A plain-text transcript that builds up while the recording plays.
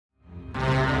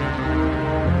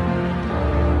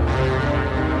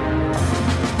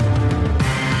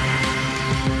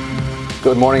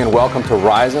Good morning and welcome to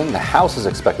Rising. The House is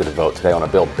expected to vote today on a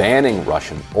bill banning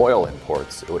Russian oil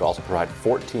imports. It would also provide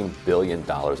 $14 billion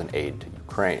in aid to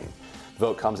Ukraine. The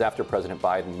vote comes after President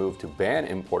Biden moved to ban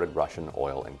imported Russian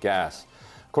oil and gas.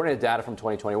 According to data from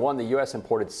 2021, the U.S.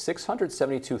 imported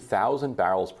 672,000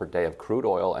 barrels per day of crude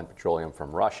oil and petroleum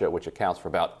from Russia, which accounts for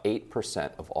about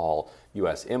 8% of all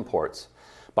U.S. imports.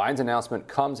 Biden's announcement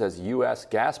comes as U.S.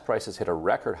 gas prices hit a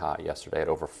record high yesterday at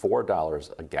over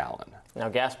 $4 a gallon. Now,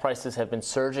 gas prices have been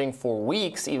surging for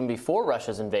weeks, even before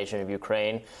Russia's invasion of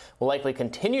Ukraine, will likely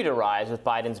continue to rise with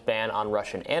Biden's ban on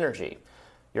Russian energy.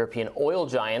 European oil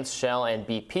giants Shell and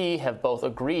BP have both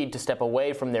agreed to step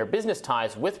away from their business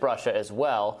ties with Russia as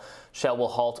well. Shell will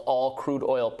halt all crude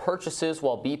oil purchases,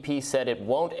 while BP said it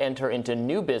won't enter into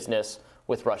new business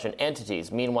with Russian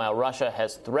entities. Meanwhile, Russia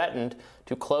has threatened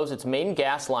to close its main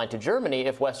gas line to Germany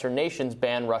if Western nations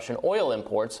ban Russian oil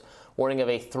imports, warning of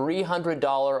a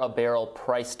 $300 a barrel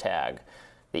price tag.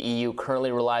 The EU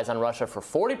currently relies on Russia for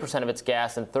 40% of its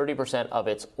gas and 30% of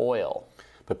its oil.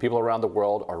 But people around the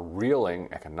world are reeling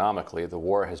economically. The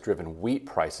war has driven wheat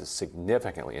prices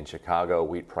significantly. In Chicago,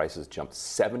 wheat prices jumped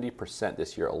 70%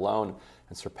 this year alone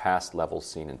and surpassed levels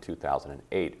seen in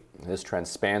 2008. This trend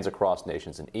spans across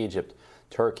nations in Egypt,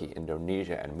 Turkey,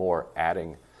 Indonesia, and more,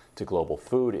 adding to global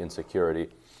food insecurity.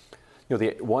 You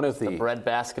know, the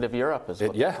breadbasket of Europe is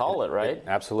what they call it, right? It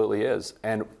absolutely is.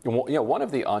 And one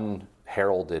of the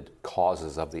unheralded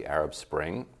causes of the Arab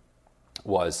Spring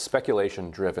was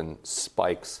speculation-driven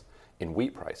spikes in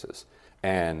wheat prices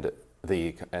and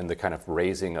the kind of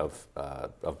raising of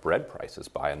bread prices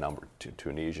by a number to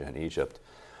Tunisia and Egypt.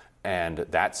 And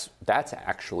that's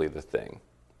actually the thing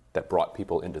that brought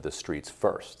people into the streets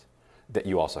first. That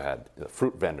you also had the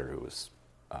fruit vendor who was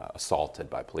assaulted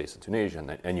by police in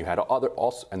Tunisia, and you had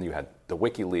you had the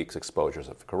WikiLeaks exposures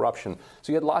of corruption.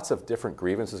 So you had lots of different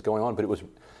grievances going on, but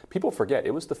people forget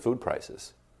it was the food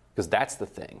prices, because that's the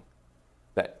thing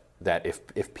that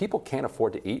if people can't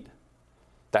afford to eat,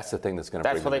 that's the thing that's going to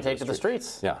bring them what they take to the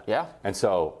streets. Yeah. And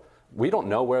so we don't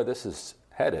know where this is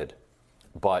headed,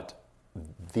 but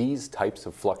these types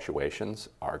of fluctuations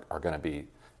are going to be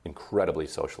incredibly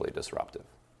socially disruptive.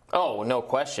 Oh, no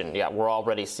question. Yeah, we're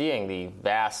already seeing the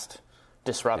vast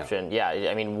disruption. Yeah,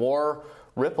 I mean, war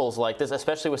ripples like this,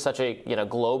 especially with such a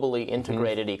globally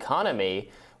integrated economy.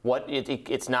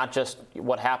 It's not just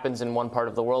what happens in one part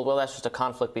of the world. Well, that's just a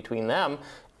conflict between them.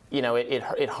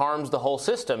 It harms the whole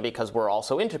system because we're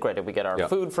also integrated. We get our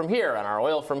food from here, and our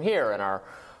oil from here, and our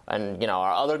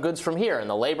other goods from here, and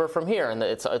the labor from here, and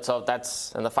and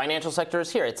the financial sector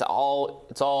is here. It's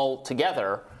all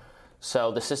together.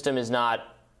 So the system is not.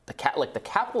 The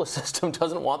capitalist system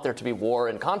doesn't want there to be war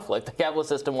and conflict. The capitalist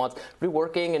system wants to be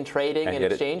working and trading and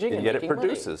exchanging and yet making it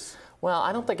produces. Money. Well,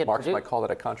 I don't think it Marx might call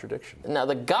that a contradiction. No,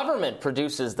 the government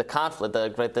produces the conflict.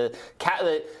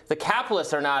 The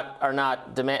capitalists are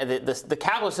not the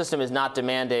capitalist system is not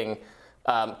demanding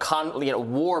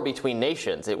war between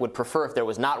nations. It would prefer if there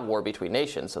was not war between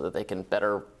nations so that they can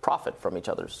better profit from each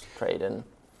other's trade. And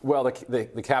well,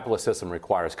 the capitalist system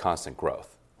requires constant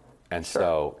growth, and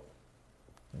so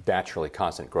naturally,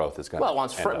 constant growth is going to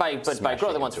by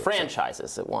growth, it wants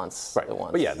franchises. It wants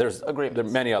But yeah, there are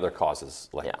many other causes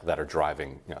that are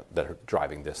driving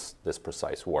this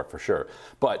precise war for sure.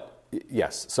 But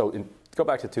yes, so go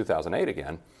back to 2008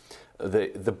 again.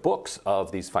 The books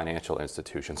of these financial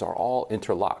institutions are all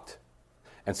interlocked,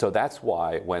 and so that's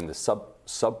why when the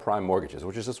subprime mortgages,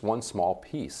 which is just one small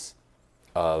piece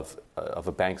of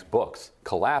a bank's books,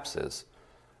 collapses,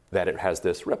 that it has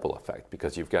this ripple effect,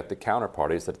 because you've got the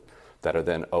counterparties that are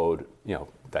then owed,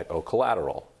 that owe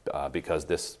collateral because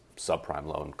this subprime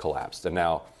loan collapsed. And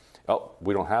now,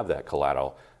 we don't have that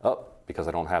collateral. Because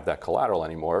I don't have that collateral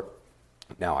anymore,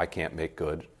 now I can't make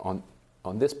good on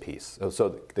this piece.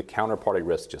 So the counterparty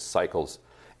risk just cycles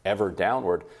ever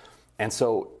downward. And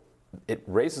so it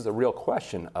raises a real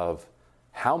question of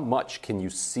how much can you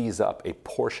seize up a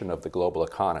portion of the global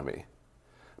economy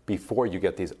before you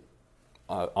get these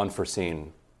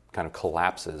unforeseen kind of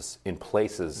collapses in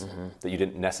places that you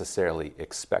didn't necessarily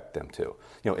expect them to.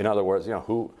 In other words,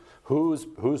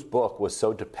 whose book was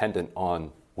so dependent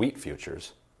on wheat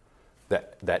futures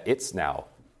that it's now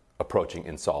approaching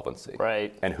insolvency,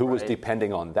 right? And who was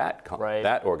depending on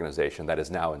that organization that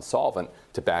is now insolvent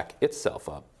to back itself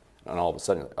up, and all of a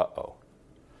sudden,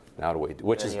 now do we do?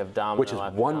 Which is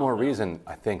one more reason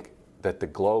I think that the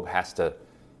globe has to,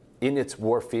 in its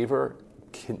war fever,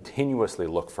 continuously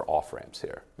look for off-ramps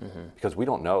here, because we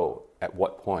don't know at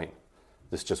what point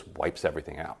this just wipes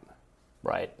everything out.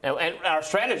 Right. And our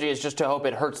strategy is just to hope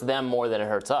it hurts them more than it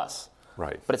hurts us.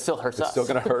 Right. But it still hurts us. It's still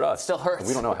going to hurt us. It still hurts. And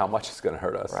we don't know how much it's going to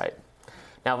hurt us. Right.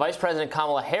 Now, Vice President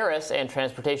Kamala Harris and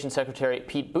Transportation Secretary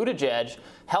Pete Buttigieg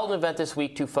held an event this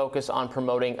week to focus on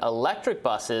promoting electric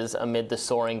buses amid the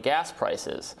soaring gas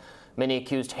prices. Many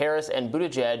accused Harris and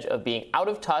Buttigieg of being out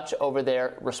of touch over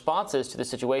their responses to the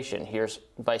situation. Here's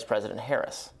Vice President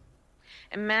Harris.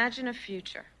 Imagine a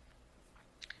future.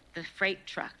 The freight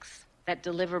trucks that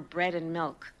deliver bread and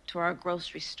milk to our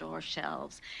grocery store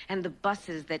shelves, and the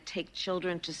buses that take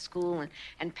children to school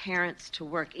and parents to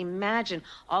work. Imagine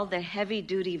all the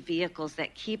heavy-duty vehicles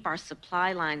that keep our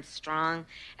supply lines strong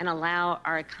and allow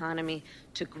our economy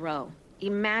to grow.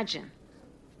 Imagine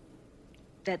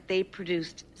that they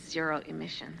produced zero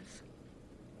emissions.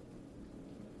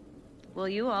 Well,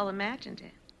 you all imagined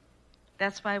it.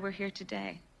 That's why we're here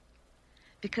today.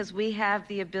 Because we have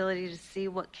the ability to see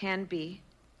what can be,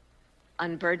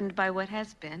 unburdened by what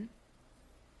has been,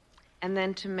 and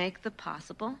then to make the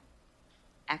possible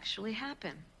actually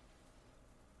happen.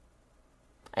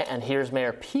 And here's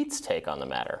Mayor Pete's take on the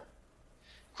matter.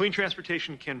 Clean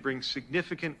transportation can bring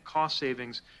significant cost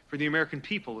savings for the American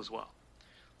people as well.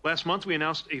 Last month, we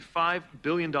announced a $5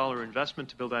 billion investment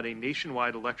to build out a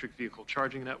nationwide electric vehicle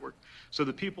charging network so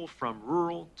that people from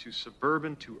rural to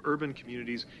suburban to urban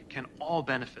communities can all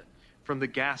benefit from the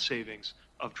gas savings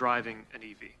of driving an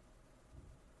EV.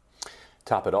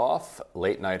 Top it off,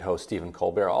 late-night host Stephen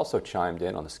Colbert also chimed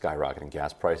in on the skyrocketing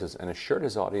gas prices and assured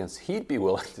his audience he'd be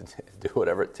willing to do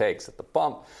whatever it takes at the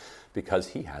pump because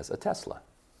he has a Tesla.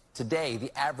 Today,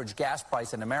 the average gas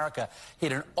price in America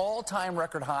hit an all-time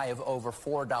record high of over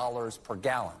 $4 per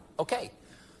gallon. Okay,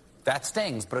 that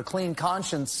stings, but a clean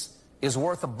conscience is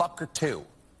worth $1 or $2.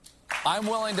 I'm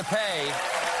willing to pay.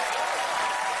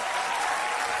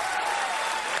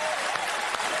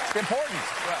 It's important.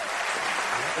 Right.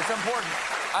 It's important.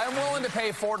 I'm willing to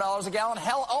pay $4 a gallon.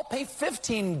 Hell, I'll pay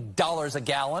 $15 a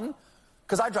gallon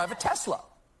because I drive a Tesla.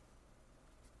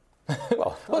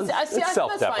 Well, that's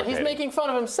fine. He's making fun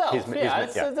of himself.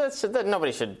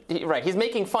 Nobody should. Right. He's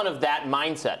making fun of that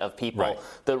mindset of people.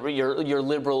 Right. Your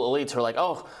liberal elites who are like,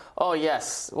 oh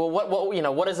yes. Well,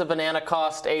 what does a banana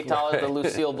cost? $8. Right. The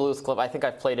Lucille Blues Club. I think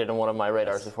I've played it in one of my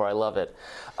radars before. I love it.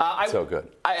 So good.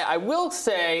 I will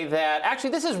say that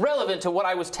actually this is relevant to what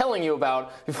I was telling you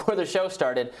about before the show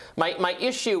started. My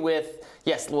issue with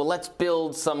let's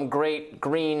build some great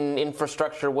green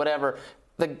infrastructure, whatever.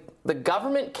 The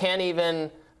government can't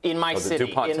even, in my city...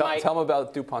 DuPont, tell them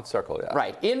about DuPont Circle, yeah.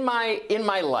 Right. In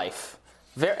my life,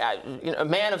 a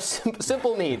man of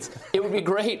simple needs, it would be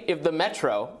great if the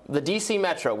metro, the D.C.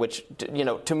 Metro, which,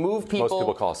 to move people... Most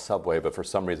people call it subway, but for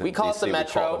some reason we call it the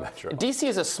Metro. D.C.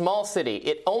 is a small city.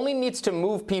 It only needs to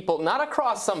move people, not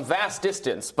across some vast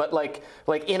distance, but like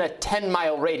in a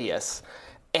 10-mile radius.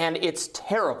 And it's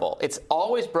terrible. It's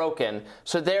always broken.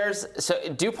 So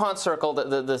DuPont Circle,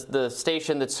 the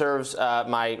station that serves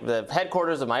the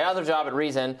headquarters of my other job at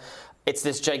Reason. It's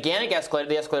this gigantic escalator.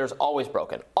 The escalator is always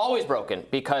broken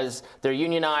because they're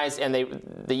unionized, and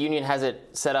the union has it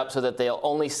set up so that they'll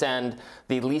only send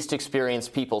the least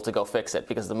experienced people to go fix it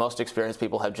because the most experienced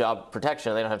people have job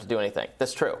protection and they don't have to do anything.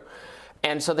 That's true.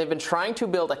 And so they've been trying to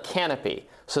build a canopy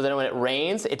so that when it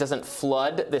rains, it doesn't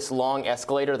flood this long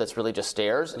escalator that's really just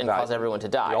stairs and cause everyone to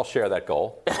die. We all share that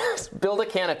goal. Build a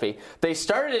canopy. They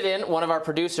started it in, one of our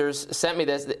producers sent me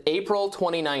this, April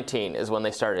 2019 is when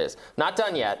they started this. Not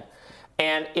done yet.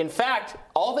 And in fact,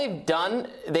 all they've done,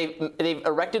 they've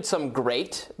erected some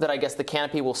grate that I guess the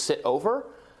canopy will sit over.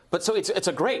 But so it's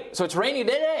a grate. So it's raining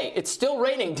today. It's still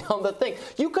raining down the thing.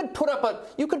 You could put up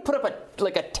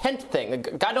a tent thing.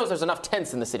 God knows there's enough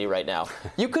tents in the city right now.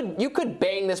 You could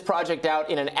bang this project out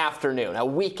in an afternoon, a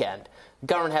weekend.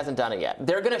 Government hasn't done it yet.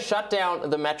 They're going to shut down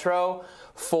the metro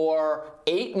for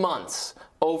 8 months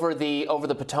over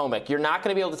the Potomac. You're not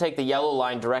going to be able to take the yellow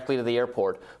line directly to the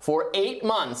airport for 8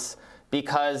 months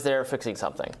because they're fixing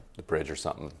something. The bridge or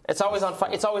something. It's always on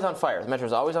fire. It's always on fire. The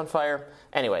metro's always on fire.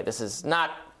 Anyway, this is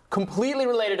not completely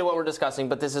related to what we're discussing,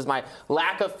 but this is my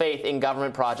lack of faith in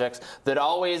government projects that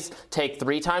always take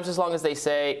 3 times as long as they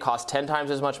say, cost 10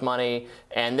 times as much money,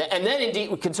 and then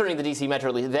indeed, concerning the DC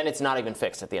Metro, then it's not even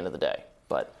fixed at the end of the day.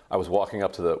 But I was walking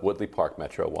up to the Woodley Park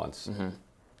Metro once,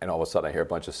 and all of a sudden I hear a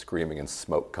bunch of screaming and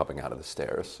smoke coming out of the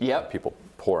stairs. Yep. People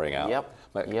pouring out. Yep.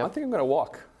 I think I'm going to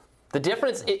walk. The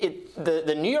difference,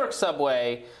 the New York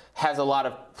subway has a lot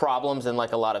of problems and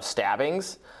a lot of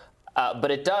stabbings,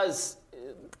 but it does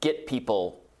get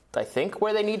people, I think,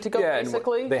 where they need to go,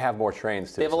 basically. They have more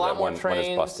trains, too. They have a lot more trains.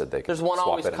 When it's busted, they can There's one swap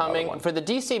always it coming. One. For the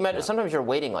D.C. Metro, sometimes you're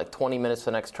waiting 20 minutes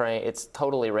for the next train. It's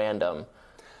totally random.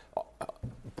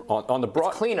 On the broad,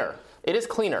 it's cleaner. It is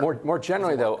cleaner. More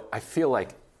generally, though, I feel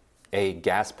like a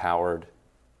gas-powered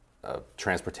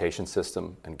transportation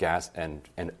system and gas and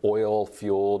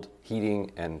oil-fueled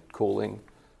heating and cooling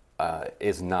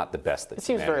is not the best that it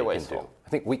seems very wasteful. Can do. I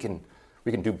think we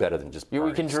can do better than just burning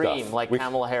we can dream stuff. like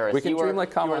Kamala Harris. We can dream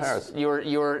like Kamala Harris. You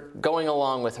were going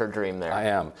along with her dream there. I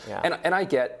am. Yeah. And I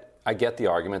get the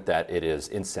argument that it is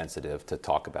insensitive to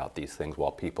talk about these things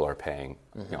while people are paying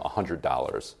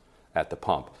 $100 at the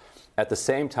pump. At the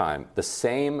same time, the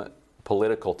same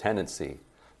political tendency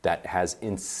that has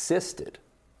insisted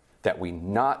that we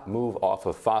not move off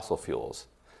of fossil fuels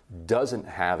doesn't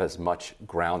have as much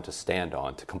ground to stand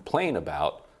on to complain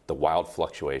about the wild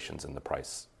fluctuations in the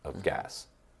price of gas.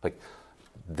 Like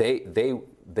they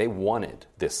wanted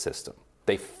this system.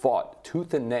 They fought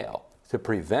tooth and nail to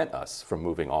prevent us from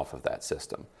moving off of that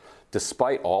system,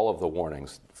 despite all of the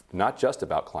warnings, not just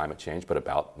about climate change, but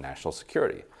about national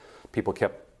security. People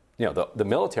kept, the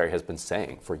military has been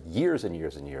saying for years and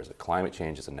years and years that climate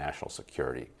change is a national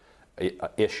security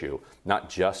issue, not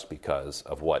just because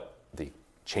of what the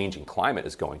changing climate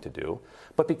is going to do,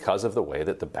 but because of the way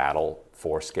that the battle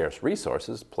for scarce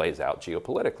resources plays out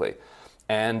geopolitically.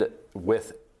 And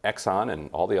with Exxon and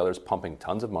all the others pumping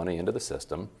tons of money into the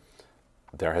system,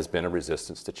 there has been a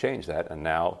resistance to change that, and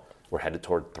now we're headed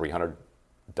toward $300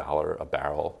 a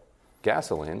barrel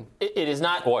gasoline. It is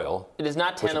not oil. It is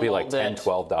not tenable which would be like that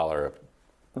 $10-12.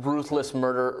 Ruthless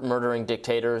murdering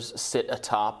dictators sit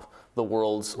atop the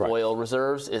world's oil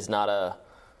reserves. That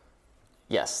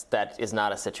is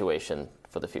not a situation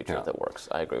for the future that works.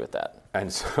 I agree with that. And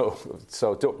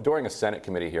so during a Senate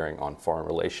committee hearing on foreign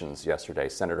relations yesterday,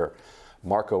 Senator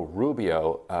Marco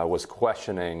Rubio was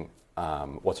questioning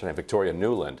Victoria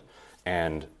Nuland,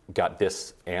 and got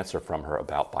this answer from her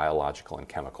about biological and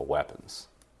chemical weapons.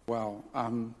 Well,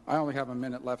 I only have a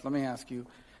minute left. Let me ask you,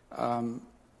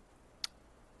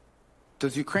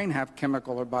 does Ukraine have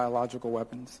chemical or biological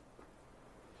weapons?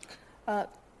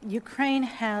 Ukraine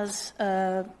has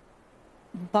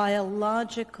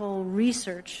biological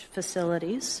research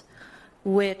facilities,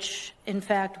 which, in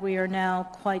fact, we are now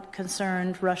quite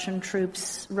concerned Russian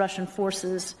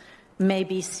forces may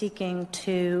be seeking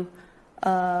to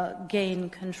gain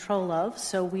control of.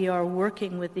 So we are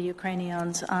working with the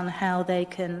Ukrainians on how they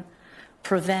can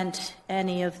prevent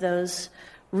any of those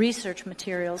research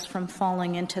materials from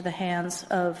falling into the hands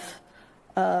of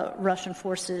Russian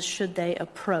forces should they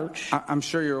approach. I'm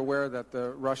sure you're aware that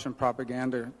the Russian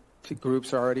propaganda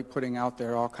groups are already putting out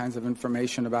there all kinds of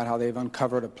information about how they've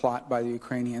uncovered a plot by the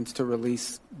Ukrainians to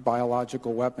release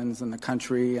biological weapons in the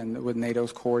country and with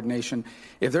NATO's coordination.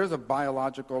 If there's a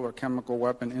biological or chemical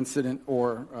weapon incident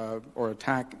or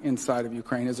attack inside of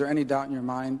Ukraine, is there any doubt in your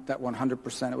mind that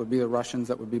 100% it would be the Russians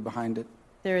that would be behind it?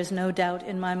 There is no doubt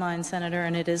in my mind, Senator,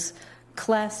 and it is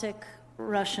classic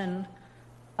Russian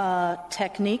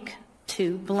technique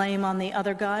to blame on the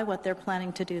other guy what they're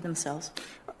planning to do themselves.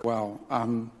 Well,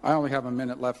 I only have a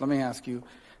minute left. Let me ask you.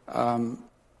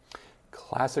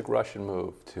 Classic Russian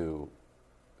move to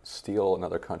steal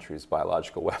another country's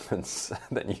biological weapons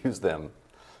and then use them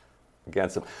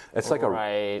against them. It's like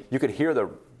you could hear the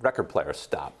record player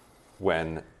stop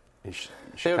when she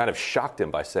kind of shocked him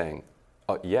by saying,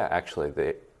 "Oh yeah, actually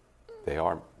they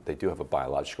do have a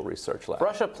biological research lab."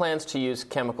 Russia plans to use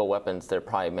chemical weapons. They're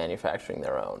probably manufacturing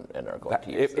their own and are going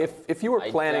to use them. If you were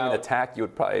planning an attack, you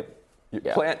would probably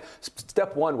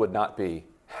step one would not be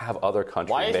have other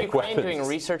countries Why is make Ukraine weapons. doing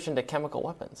research into chemical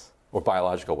weapons? Or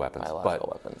biological weapons.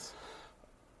 Weapons.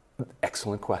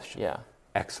 Excellent question. Yeah.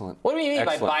 Excellent. What do you mean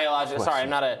by biological? Question. Sorry, I'm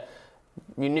not a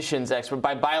munitions expert.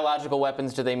 By biological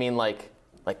weapons, do they mean like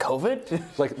COVID?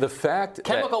 Like the fact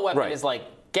chemical weapon is like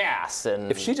gas and.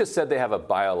 If she just said they have a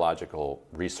biological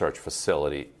research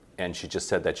facility and she just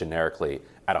said that generically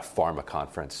at a pharma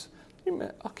conference,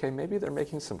 okay, maybe they're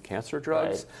making some cancer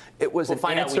drugs. Right. It was we'll an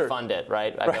find answer. out we fund it,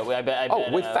 right? Right. I bet,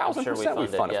 with 1,000% we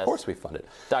fund it. Yes. Of course we fund it.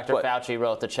 Dr. Fauci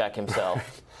wrote the check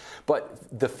himself. But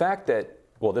the fact that,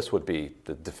 this would be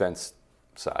the defense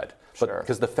side. Sure.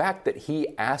 Because the fact that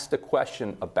he asked a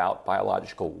question about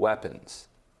biological weapons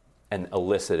and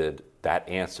elicited that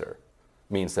answer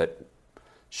means that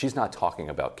she's not talking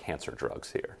about cancer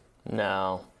drugs here.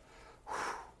 No.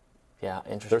 Yeah,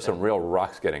 interesting. There's some real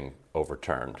rocks getting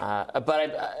overturned. But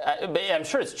I'm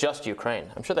sure it's just Ukraine.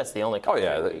 I'm sure that's the only country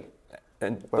where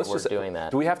we're doing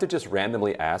that. Do we have to just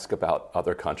randomly ask about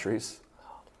other countries?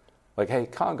 Like, hey,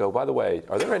 Congo, by the way,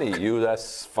 are there any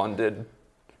U.S.-funded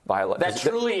That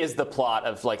truly is the plot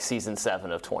of like season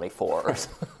 7 of 24.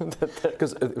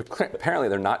 Because apparently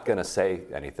they're not going to say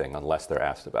anything unless they're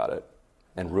asked about it.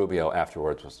 And Rubio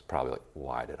afterwards was probably like,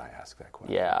 why did I ask that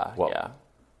question? Yeah, well, yeah.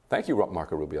 Thank you,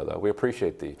 Marco Rubio, though. We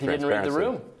appreciate the He transparency. didn't read the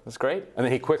room. That's great. And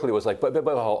then he quickly was like, but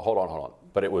hold on.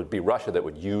 But it would be Russia that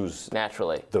would use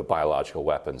naturally the biological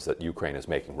weapons that Ukraine is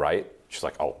making, right? She's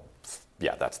like, oh,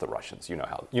 yeah, that's the Russians. You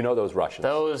know those Russians.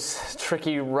 Those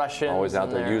tricky Russians. Always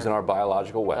out there using our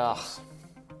biological weapons.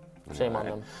 Ugh. Shame on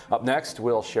them. Up next,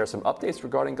 we'll share some updates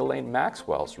regarding Ghislaine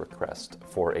Maxwell's request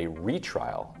for a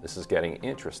retrial. This is getting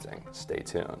interesting. Stay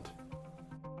tuned.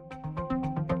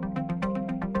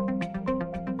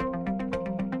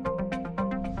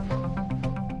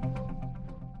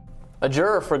 A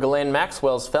juror for Ghislaine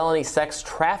Maxwell's felony sex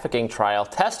trafficking trial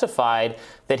testified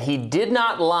that he did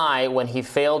not lie when he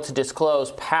failed to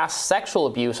disclose past sexual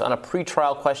abuse on a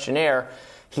pretrial questionnaire.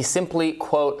 He simply,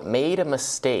 quote, made a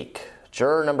mistake.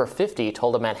 Juror number 50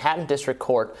 told a Manhattan District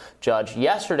Court judge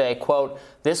yesterday, quote,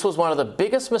 this was one of the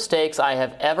biggest mistakes I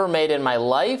have ever made in my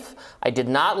life. I did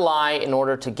not lie in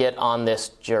order to get on this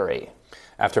jury.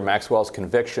 After Maxwell's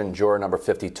conviction, juror number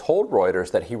 50 told Reuters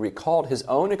that he recalled his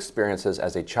own experiences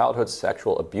as a childhood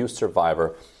sexual abuse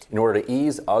survivor in order to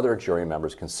ease other jury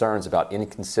members' concerns about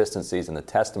inconsistencies in the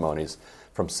testimonies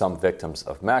from some victims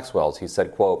of Maxwell's. He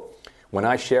said, quote, when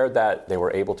I shared that, they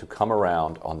were able to come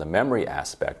around on the memory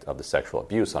aspect of the sexual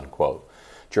abuse, unquote.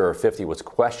 Juror 50 was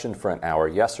questioned for an hour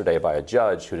yesterday by a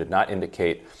judge who did not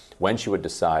indicate when she would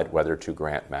decide whether to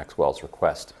grant Maxwell's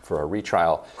request for a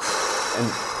retrial. And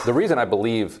the reason I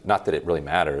believe, not that it really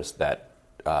matters, that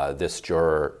this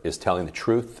juror is telling the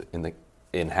truth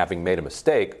in having made a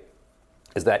mistake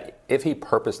is that if he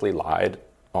purposely lied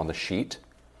on the sheet,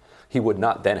 he would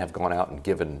not then have gone out and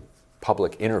given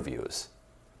public interviews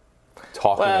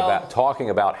talking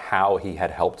about how he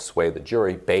had helped sway the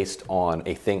jury based on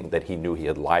a thing that he knew he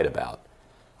had lied about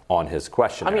on his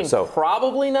questionnaire. I mean,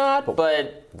 probably not,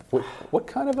 but what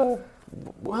kind of a...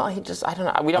 Well, I don't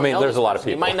know. We don't know. There's a lot of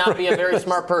people. He might not be a very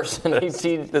smart person.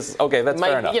 Okay, that's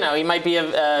fair enough. He might be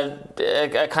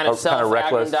a kind of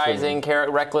self-aggrandizing,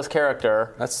 reckless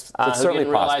character. That's who certainly didn't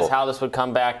realize possible. How this would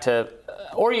come back to,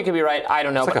 or you could be right. I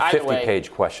don't know. It's like but a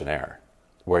 50-page questionnaire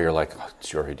where you're like, oh,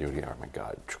 jury duty. Oh my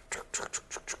God.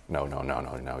 No.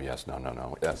 Yes.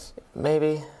 No. Yes.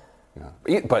 Maybe.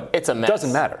 Yeah. But it's a mess. It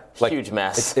doesn't matter. Huge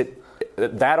mess.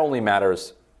 That only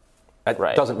matters. It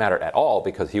right. doesn't matter at all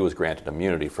because he was granted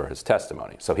immunity for his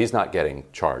testimony. So he's not getting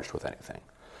charged with anything.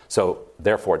 So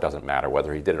therefore, it doesn't matter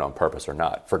whether he did it on purpose or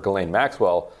not. For Ghislaine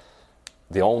Maxwell,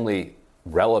 the only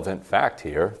relevant fact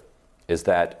here is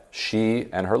that she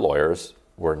and her lawyers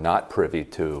were not privy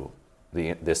to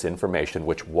this information,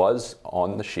 which was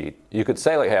on the sheet. You could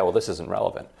say, like, hey, well, this isn't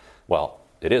relevant. Well,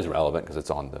 it is relevant because it's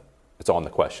on the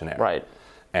questionnaire. Right.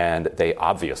 And they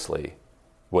obviously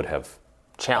would have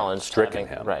stricken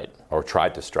him, right, or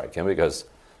tried to strike him because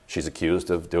she's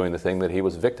accused of doing the thing that he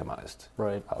was victimized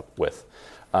with.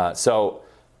 So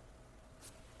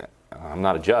I'm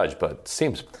not a judge, but it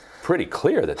seems pretty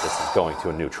clear that this is going to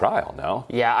a new trial, no?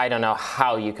 Yeah, I don't know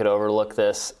how you could overlook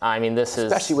this. I mean,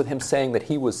 especially with him saying that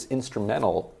he was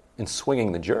instrumental in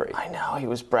swinging the jury. I know, he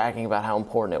was bragging about how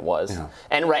important it was. Yeah.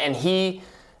 And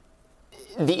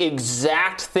the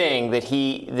exact thing that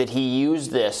he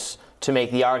used this to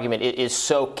make the argument is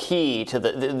so key to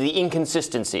the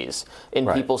inconsistencies in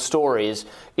people's stories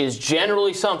is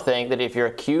generally something that if you're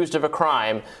accused of a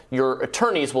crime, your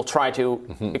attorneys will try to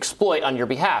exploit on your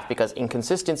behalf because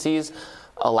inconsistencies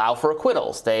allow for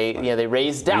acquittals. They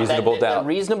raise doubt.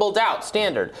 Reasonable doubt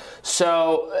standard.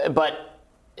 So, but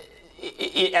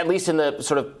at least in the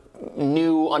sort of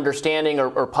new understanding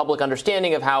or public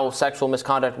understanding of how sexual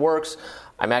misconduct works,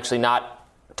 I'm actually not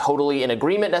totally in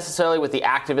agreement necessarily with the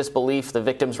activist belief, the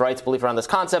victim's rights belief around this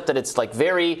concept that it's like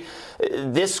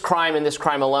this crime and this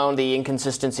crime alone, the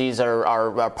inconsistencies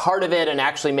are part of it and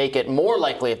actually make it more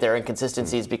likely if there are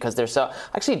inconsistencies because they're so. I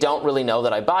actually don't really know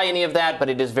that I buy any of that, but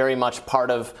it is very much part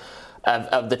of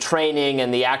the training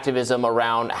and the activism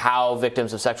around how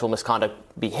victims of sexual misconduct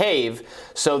behave,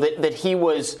 so that he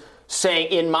was saying,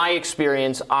 in my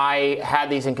experience, I had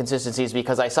these inconsistencies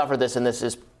because I suffered this and this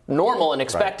is normal and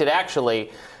expected, actually.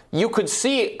 You could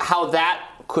see how that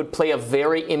could play a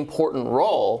very important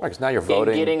role because now you're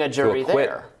voting in getting a jury to acquit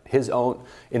there. His own,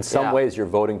 in some ways, you're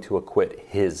voting to acquit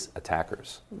his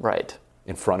attackers. Right.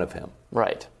 In front of him.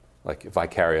 Right. Like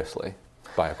vicariously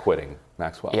by acquitting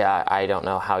Maxwell. Yeah, I don't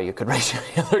know how you could reach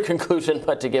any other conclusion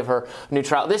but to give her a new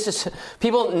trial. This is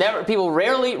people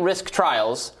rarely risk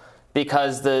trials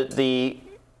because the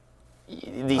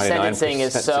sentencing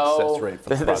is so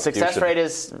the success rate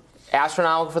is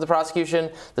astronomical for the prosecution.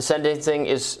 The sentencing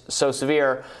is so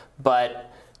severe,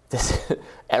 but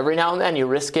every now and then you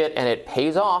risk it, and it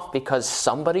pays off because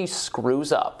somebody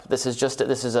screws up. This is just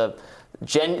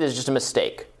a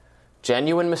mistake,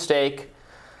 genuine mistake.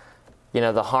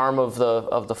 the harm of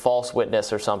the false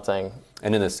witness or something.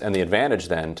 And the advantage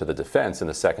then to the defense in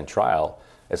the second trial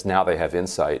is now they have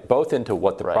insight both into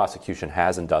what the prosecution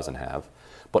has and doesn't have,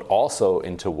 but also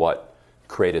into what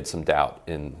created some doubt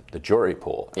in the jury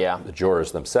pool, the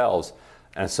jurors themselves.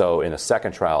 And so in a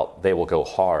second trial, they will go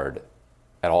hard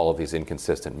at all of these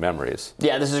inconsistent memories.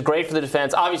 Yeah, this is great for the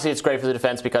defense. Obviously, it's great for the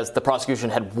defense because the prosecution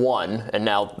had won, and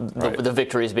now the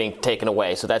victory is being taken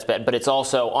away, so that's bad. But it's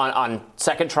also, on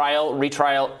second trial,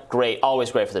 retrial, great,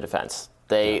 always great for the defense.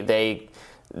 The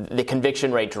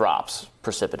conviction rate drops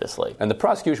precipitously. And the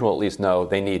prosecution will at least know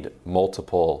they need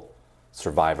multiple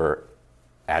survivor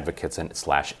advocates and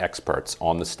 / experts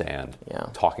on the stand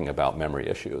talking about memory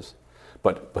issues.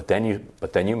 But then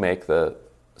you make the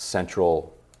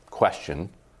central question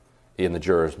in the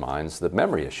jurors' minds the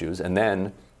memory issues, and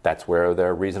then that's where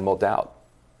their reasonable doubt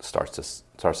starts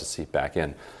to seep back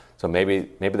in. So maybe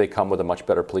they come with a much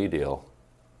better plea deal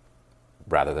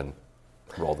rather than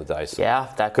roll the dice.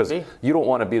 Yeah, that could be. Because you don't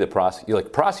want to be the prosecutor.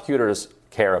 Like, prosecutors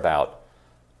care about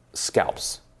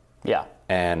scalps. Yeah.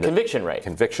 And conviction rate.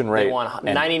 They want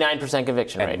 99%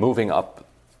 conviction rate. And moving up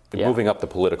the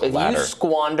political ladder.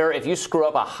 If you screw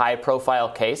up a high-profile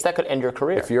case, that could end your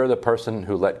career. If you're the person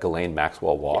who let Ghislaine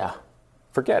Maxwell walk,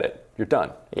 forget it. You're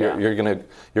done. Yeah. You're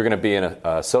gonna be an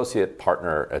associate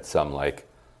partner at some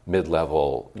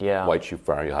mid-level white shoe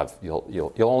firm.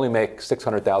 You'll only make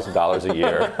 $600,000 a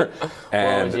year.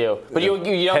 And but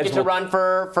you don't get to run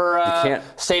for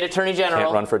state attorney general. You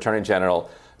can't run for attorney general.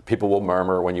 People will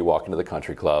murmur when you walk into the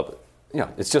country club.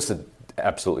 It's just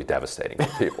absolutely devastating to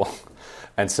people.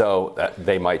 And so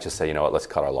they might just say, let's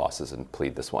cut our losses and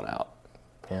plead this one out.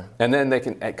 Yeah. And then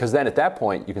because then at that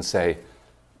point you can say,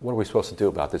 what are we supposed to do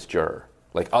about this juror?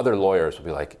 Like, other lawyers will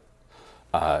be like,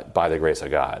 by the grace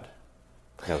of God.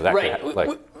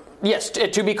 Yes,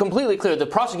 to be completely clear, the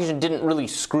prosecution didn't really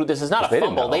screw. This is not a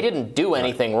fumble. They didn't do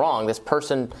anything wrong. This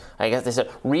person, I guess they said,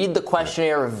 read the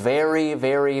questionnaire very,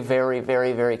 very, very,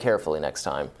 very, very carefully next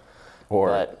time.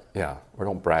 Or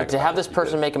don't brag. But to have this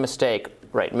person make a mistake,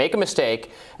 make a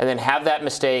mistake, and then have that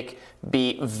mistake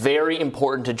be very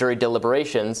important to jury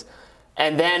deliberations,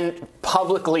 and then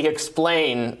publicly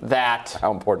explain that.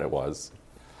 How important it was.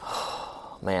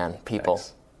 Man, people.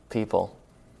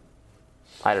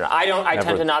 I don't know. I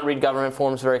tend to not read government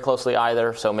forms very closely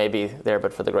either, so maybe there,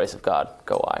 but for the grace of God,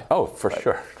 go I. Oh, for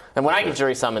sure. And when I get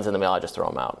jury summons in the mail, I just throw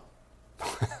them out.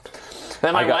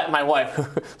 Then my wife,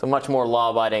 who's a much more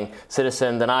law-abiding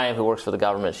citizen than I am, who works for the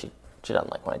government, she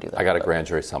doesn't like when I do that. I got a grand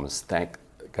jury summons. Thank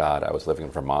God I was living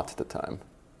in Vermont at the time,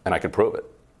 and I could prove it.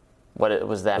 What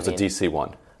was that? It was a D.C.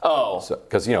 one. Oh.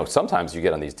 Because sometimes you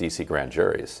get on these D.C. grand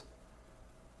juries.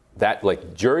 That,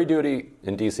 jury duty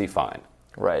in D.C., fine.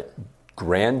 Right.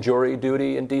 Grand jury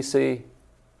duty in D.C.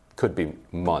 could be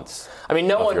months. I mean,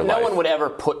 no one would ever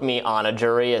put me on a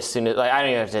jury as soon as I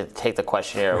don't even have to take the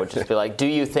questionnaire. It would just be like, do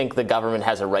you think the government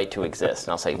has a right to exist?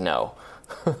 And I'll say no.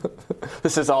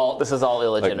 This is all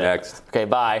illegitimate. Next. Okay,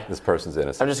 bye. This person's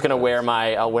innocent. I'm just gonna wear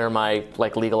my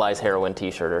legalized heroin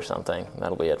T-shirt or something.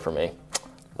 That'll be it for me.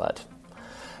 But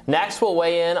next, we'll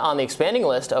weigh in on the expanding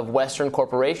list of Western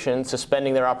corporations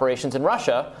suspending their operations in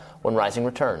Russia when Rising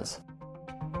returns.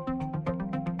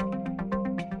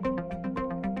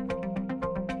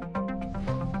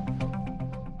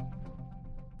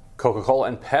 Coca-Cola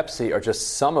and Pepsi are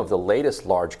just some of the latest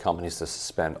large companies to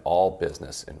suspend all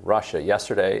business in Russia.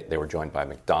 Yesterday, they were joined by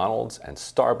McDonald's and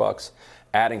Starbucks,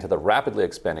 adding to the rapidly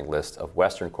expanding list of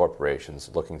Western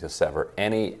corporations looking to sever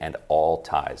any and all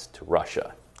ties to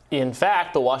Russia. In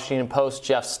fact, the Washington Post's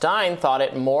Jeff Stein thought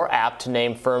it more apt to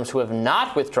name firms who have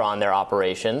not withdrawn their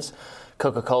operations.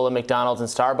 Coca-Cola, McDonald's, and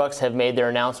Starbucks have made their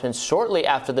announcements shortly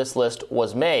after this list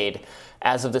was made.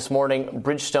 As of this morning,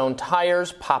 Bridgestone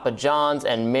Tires, Papa John's,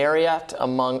 and Marriott,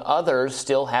 among others,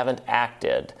 still haven't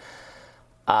acted.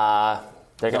 They're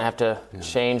going to have to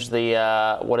change the,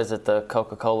 the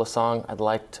Coca-Cola song? I'd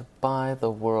like to buy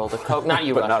the world a Coke. Not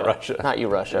you, but Russia. Not Russia. Not you,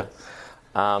 Russia.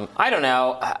 I don't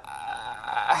know.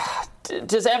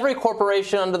 Does every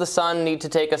corporation under the sun need to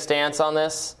take a stance on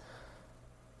this?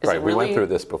 We went through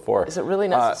this before. Is it really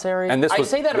necessary? I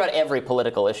say that about every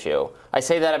political issue. I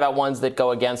say that about ones that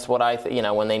go against what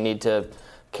when they need to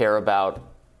care about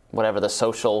whatever the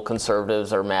social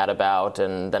conservatives are mad about,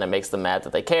 and then it makes them mad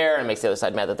that they care, and it makes the other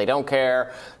side mad that they don't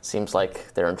care. Seems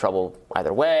like they're in trouble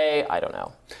either way. I don't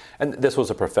know. And this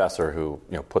was a professor who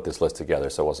put this list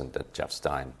together, so it wasn't that Jeff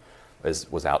Stein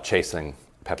was out chasing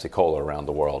Pepsi-Cola around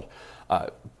the world.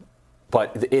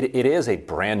 But it is a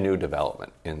brand new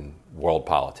development in world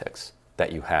politics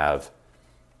that you have.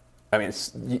 I mean,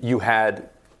 you had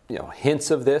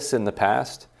hints of this in the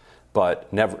past,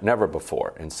 but never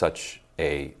before in such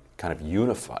a kind of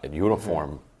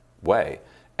uniform way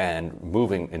and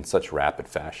moving in such rapid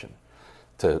fashion.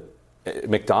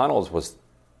 McDonald's was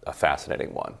a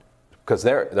fascinating one because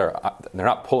they're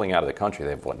not pulling out of the country.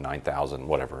 They have 9,000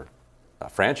 whatever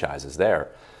franchises there,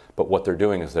 but what they're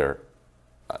doing is they're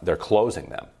closing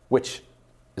them, which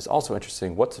is also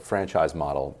interesting. What's a franchise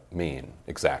model mean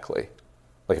exactly?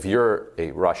 Like if you're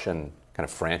a Russian kind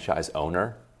of franchise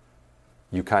owner,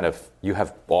 you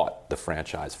have bought the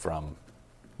franchise from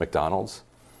McDonald's.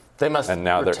 They must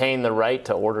retain the right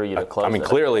to order you to close. I mean,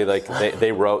 clearly, like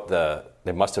they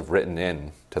must have written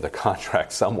in to the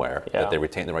contract somewhere that they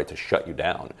retain the right to shut you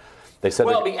down. They said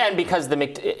and because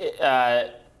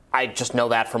I just know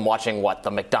that from watching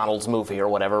the McDonald's movie or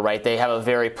whatever, right? They have a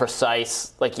very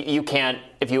precise, like you can't,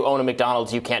 if you own a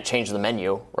McDonald's, you can't change the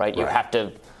menu, right? You have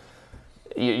to.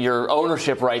 Your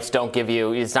ownership rights don't give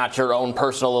you. It's not your own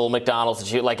personal little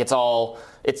McDonald's.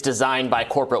 It's designed by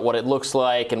corporate what it looks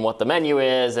like and what the menu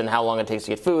is and how long it takes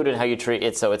to get food and how you treat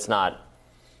it. So it's not.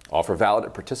 Offer valid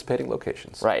at participating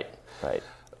locations. Right.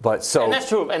 But and that's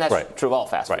true. And that's true of all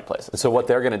fast food places. So what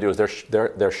they're going to do is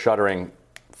they're shuttering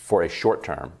for a short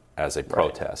term as a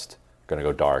protest. Going to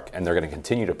go dark, and they're going to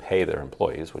continue to pay their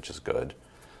employees, which is good.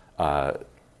 But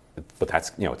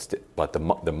that's but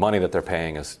the money that they're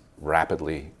paying is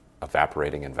rapidly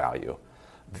evaporating in value.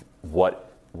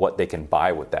 What they can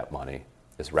buy with that money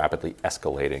is rapidly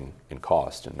escalating in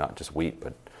cost, and not just wheat,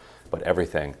 but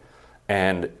everything.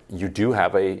 And you do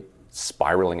have a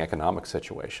spiraling economic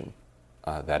situation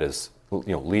that is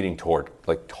leading toward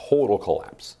like total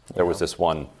collapse. There was this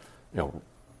one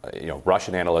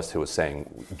Russian analyst who was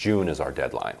saying June is our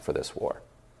deadline for this war,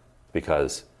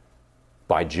 because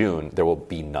by June there will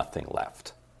be nothing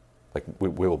left. Like we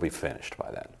will be finished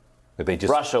by then.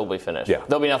 Russia will be finished. Yeah.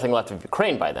 There'll be nothing left of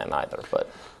Ukraine by then either, but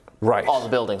all the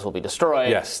buildings will be destroyed.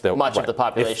 Yes, much of the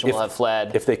population will have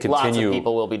fled. If they continue, lots of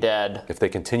people will be dead. If they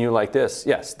continue like this,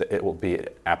 yes, it will be an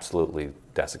absolutely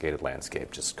desiccated landscape,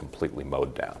 just completely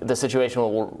mowed down. The situation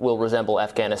will resemble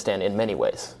Afghanistan in many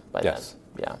ways by then.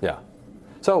 Yeah.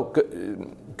 So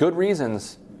good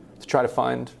reasons to try to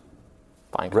find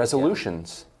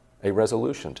resolutions. A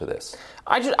resolution to this.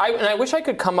 I wish I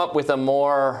could come up with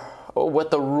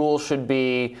what the rule should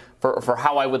be for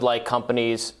how I would like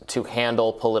companies to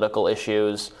handle political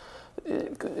issues.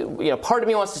 Part of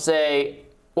me wants to say,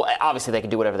 well, obviously they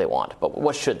can do whatever they want, but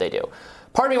what should they do?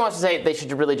 Part of me wants to say they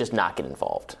should really just not get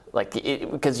involved,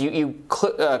 because you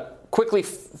quickly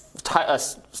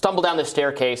stumble down this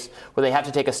staircase where they have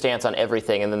to take a stance on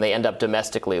everything, and then they end up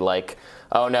domestically like,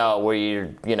 oh no, we're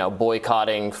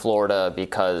boycotting Florida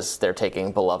because they're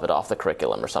taking Beloved off the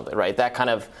curriculum or something, right? That kind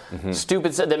of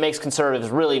stupid that makes conservatives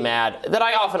really mad. That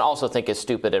I often also think is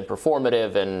stupid and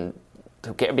performative, and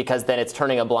because then it's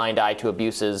turning a blind eye to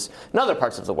abuses in other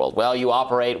parts of the world. Well, you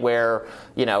operate where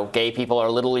gay people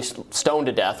are literally stoned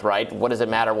to death, right? What does it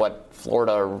matter what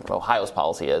Florida or Ohio's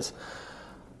policy is?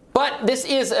 But this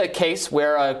is a case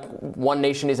where one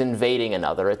nation is invading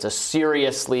another. It's a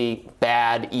seriously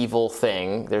bad, evil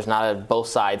thing. There's not both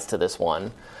sides to this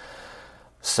one.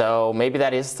 So maybe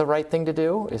that is the right thing to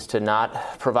do, is to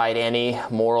not provide any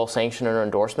moral sanction or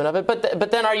endorsement of it.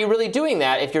 But then are you really doing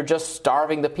that if you're just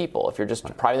starving the people, if you're just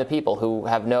depriving the people who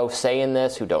have no say in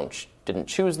this, who didn't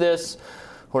choose this,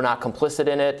 who are not complicit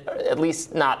in it, at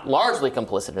least not largely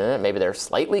complicit in it. Maybe they're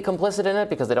slightly complicit in it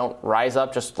because they don't rise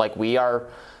up just like we are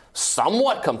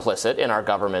somewhat complicit in our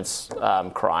government's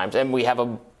crimes. And we have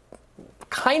a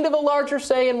kind of a larger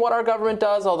say in what our government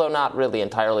does, although not really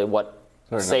entirely what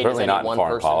say does any one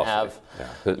person policy. Have.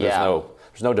 Yeah.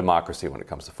 There's no democracy when it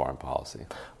comes to foreign policy.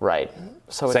 Right.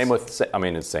 So same with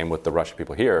the Russian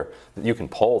people here. You can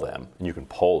poll them and you can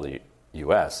poll the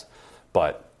U.S.,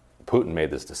 but Putin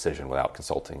made this decision without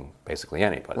consulting basically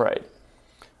anybody. Right.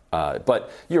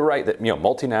 But you're right that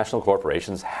multinational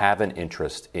corporations have an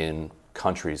interest in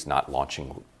countries not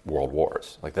launching world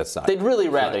wars. Like that's not. They'd really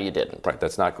rather you didn't. Right.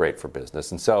 That's not great for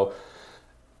business. And so,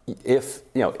 if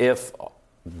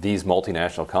these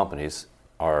multinational companies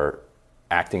are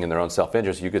acting in their own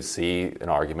self-interest, you could see an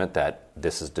argument that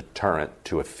this is deterrent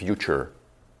to a future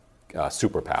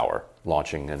superpower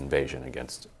launching an invasion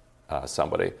against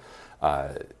somebody.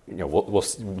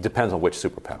 Depends on which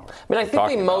superpower. I mean, I think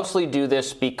they mostly do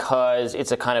this because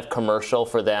it's a kind of commercial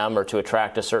for them, or to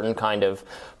attract a certain kind of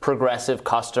progressive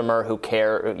customer who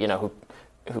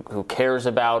cares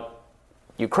about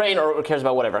Ukraine or cares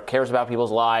about whatever, cares about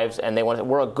people's lives, and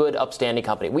we're a good, upstanding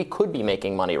company. We could be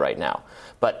making money right now,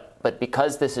 but but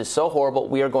because this is so horrible,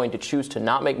 we are going to choose to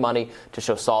not make money to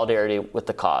show solidarity with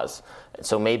the cause.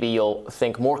 So maybe you'll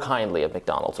think more kindly of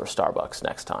McDonald's or Starbucks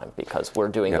next time because we're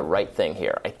doing the right thing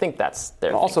here. I think that's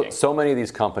their also, thinking. so many of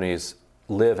these companies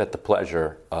live at the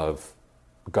pleasure of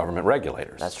government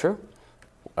regulators. That's true.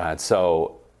 And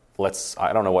so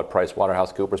I don't know what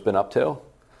PricewaterhouseCoopers been up to.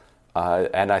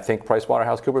 And I think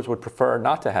PricewaterhouseCoopers would prefer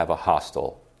not to have a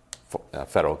hostile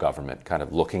federal government kind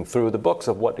of looking through the books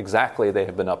of what exactly they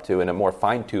have been up to in a more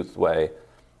fine-toothed way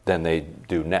than they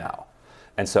do now.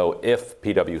 And so if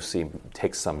PwC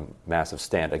takes some massive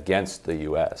stand against the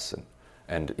U.S.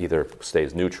 and either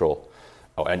stays neutral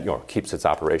and keeps its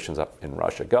operations up in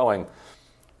Russia going,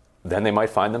 then they might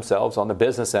find themselves on the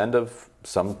business end of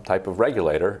some type of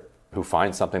regulator who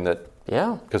finds something that...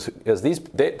 Yeah. Because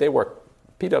they work...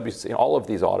 PwC, all of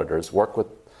these auditors work with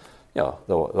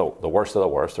the worst of the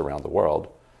worst around the world.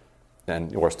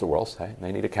 And the worst of the world,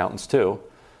 they need accountants too.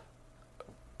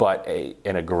 But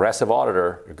an aggressive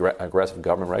auditor, aggressive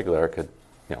government regulator could,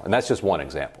 and that's just one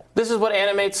example. This is what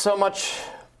animates so much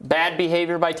bad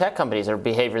behavior by tech companies, or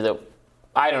behavior that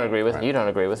I don't agree with, right. You don't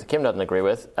agree with, Kim doesn't agree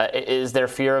with. Is there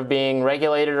fear of being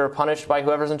regulated or punished by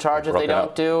whoever's in charge if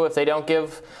they don't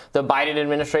give the Biden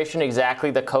administration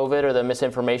exactly the COVID or the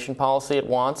misinformation policy it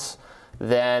wants?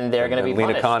 Then they're going to be punished.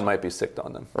 Lena Khan might be sicked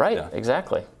on them. Right,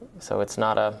 exactly. So it's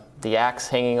not the axe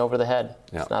hanging over the head.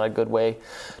 Yeah. It's not a good way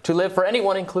to live for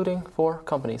anyone, including for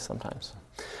companies sometimes.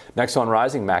 Next on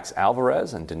Rising, Max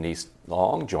Alvarez and Denise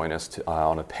Long join us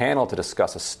on a panel to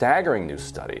discuss a staggering new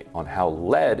study on how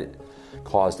lead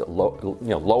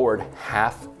lowered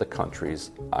half the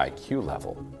country's IQ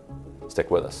level.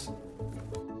 Stick with us.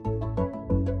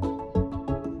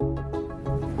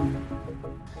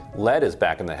 Lead is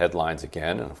back in the headlines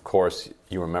again, and of course,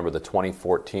 you remember the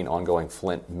 2014 ongoing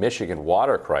Flint, Michigan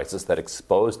water crisis that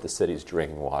exposed the city's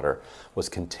drinking water was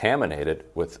contaminated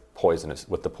with the poisonous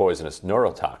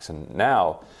neurotoxin.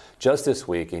 Now, just this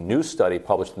week, a new study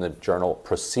published in the journal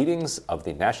Proceedings of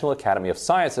the National Academy of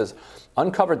Sciences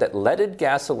uncovered that leaded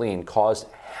gasoline caused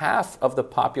half of the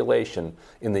population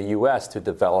in the U.S. to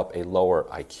develop a lower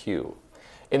IQ.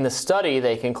 In the study,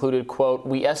 they concluded, quote,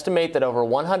 "We estimate that over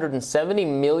 170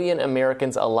 million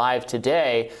Americans alive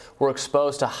today were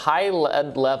exposed to high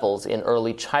lead levels in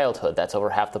early childhood." That's over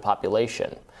half the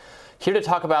population. Here to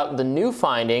talk about the new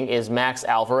finding is Max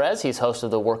Alvarez. He's host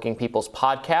of the Working People's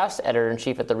Podcast,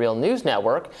 editor-in-chief at the Real News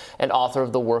Network, and author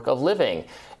of The Work of Living.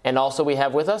 And also we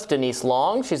have with us Denise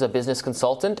Long. She's a business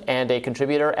consultant and a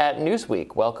contributor at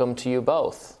Newsweek. Welcome to you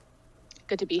both.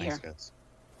 Good to be here. Guys.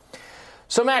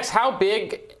 So, Max, how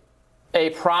big a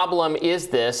problem is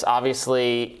this?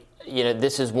 Obviously,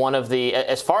 this is one of the,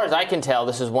 as far as I can tell,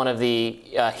 this is one of the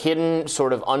hidden,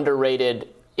 sort of underrated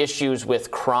issues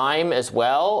with crime as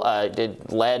well.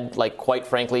 Lead, quite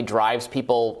frankly, drives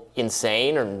people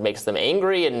insane or makes them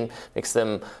angry and makes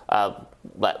them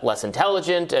less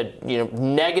intelligent,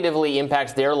 negatively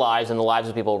impacts their lives and the lives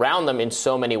of people around them in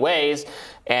so many ways.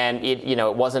 And it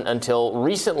wasn't until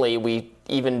recently we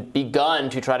even begun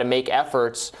to try to make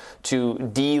efforts to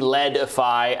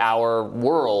de-leadify our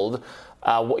world.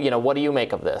 What do you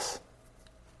make of this?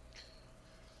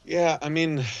 Yeah, I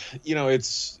mean,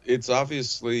 it's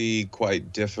obviously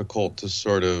quite difficult to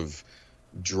sort of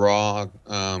draw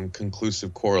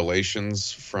conclusive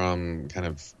correlations from kind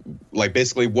of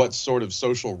basically what sort of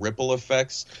social ripple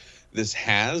effects this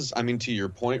has. I mean, to your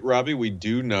point, Robbie, we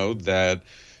do know that,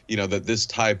 that this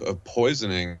type of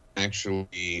poisoning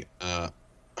actually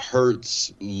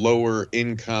hurts lower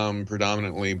income,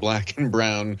 predominantly black and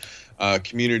brown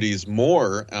communities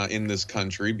more in this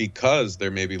country because they're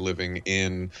maybe living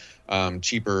in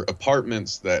cheaper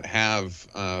apartments that have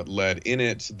lead in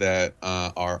it, that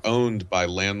are owned by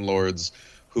landlords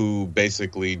who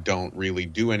basically don't really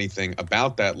do anything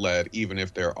about that lead, even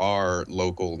if there are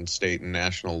local and state and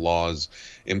national laws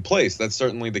in place. That's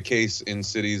certainly the case in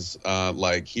cities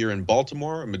like here in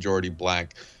Baltimore, a majority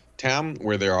black town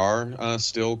where there are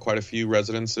still quite a few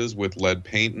residences with lead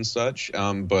paint and such.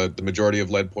 But the majority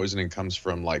of lead poisoning comes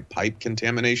from pipe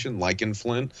contamination, like in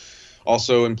Flint.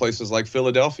 Also in places like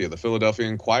Philadelphia. The Philadelphia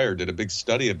Inquirer did a big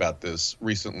study about this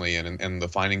recently, and the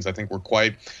findings, I think, were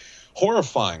quite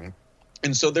horrifying.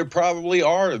 And so there probably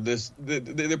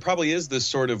is this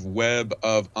sort of web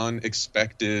of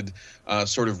unexpected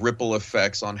sort of ripple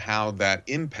effects on how that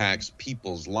impacts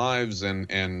people's lives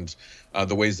and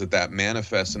the ways that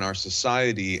manifests in our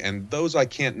society. And those I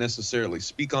can't necessarily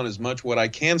speak on as much. What I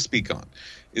can speak on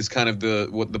is kind of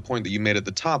the point that you made at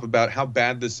the top about how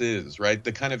bad this is, right?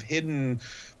 The kind of hidden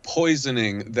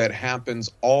poisoning that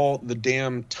happens all the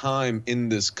damn time in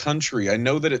this country. I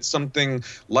know that it's something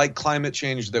like climate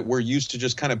change that we're used to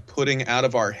just kind of putting out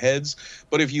of our heads,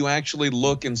 but if you actually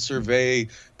look and survey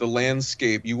the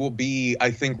landscape, you will be, I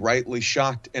think, rightly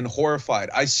shocked and horrified.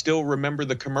 I still remember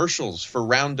the commercials for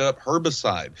Roundup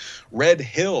herbicide. Red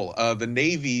Hill, the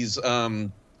Navy's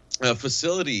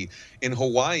facility in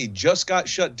Hawaii, just got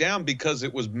shut down because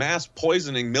it was mass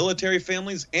poisoning military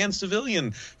families and civilian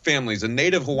families. And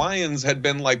Native Hawaiians had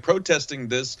been protesting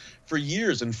this for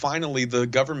years. And finally, the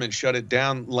government shut it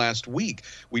down last week.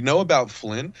 We know about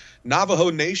Flint.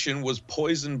 Navajo Nation was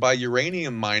poisoned by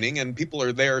uranium mining, and people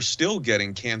are still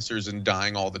getting cancers and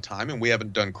dying all the time. And we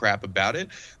haven't done crap about it.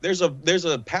 There's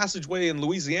a passageway in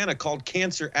Louisiana called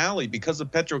Cancer Alley because of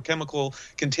petrochemical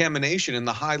contamination and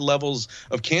the high levels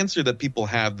of cancer that people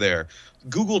have there.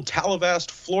 Google Tallahassee,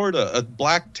 Florida, a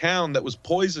black town that was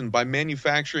poisoned by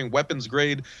manufacturing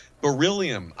weapons-grade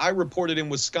beryllium. I reported in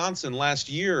Wisconsin last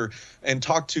year and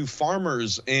talked to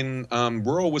farmers in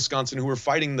rural Wisconsin who were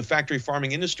fighting the factory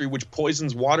farming industry, which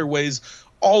poisons waterways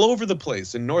all over the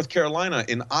place, in North Carolina,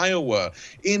 in Iowa,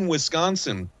 in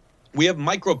Wisconsin. We have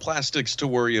microplastics to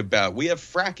worry about. We have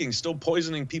fracking still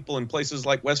poisoning people in places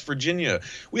like West Virginia.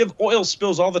 We have oil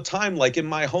spills all the time. Like in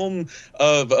my home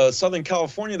of Southern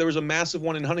California, there was a massive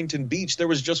one in Huntington Beach. There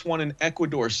was just one in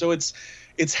Ecuador. So it's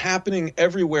happening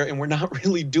everywhere, and we're not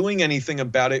really doing anything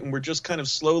about it. And we're just kind of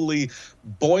slowly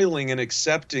boiling and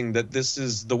accepting that this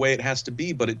is the way it has to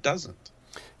be, but it doesn't.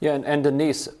 Yeah, and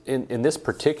Denise, in this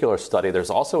particular study, there's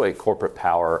also a corporate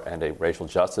power and a racial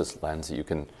justice lens that you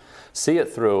can see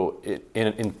it through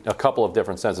in a couple of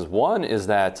different senses. One is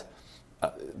that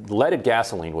leaded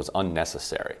gasoline was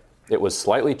unnecessary. It was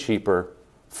slightly cheaper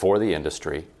for the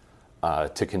industry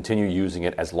to continue using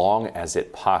it as long as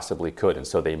it possibly could. And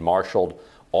so they marshaled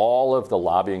all of the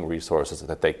lobbying resources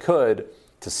that they could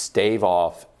to stave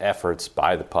off efforts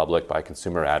by the public, by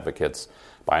consumer advocates,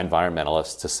 by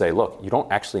environmentalists to say, look, you don't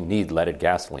actually need leaded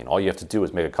gasoline. All you have to do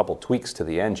is make a couple tweaks to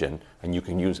the engine and you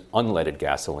can use unleaded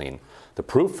gasoline. The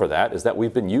proof for that is that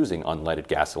we've been using unleaded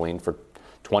gasoline for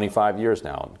 25 years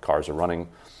now, and cars are running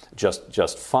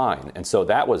just fine. And so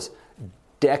that was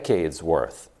decades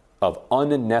worth of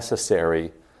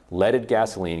unnecessary leaded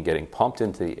gasoline getting pumped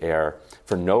into the air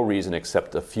for no reason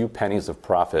except a few pennies of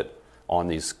profit on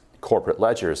these corporate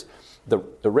ledgers. The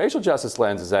racial justice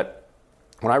lens is that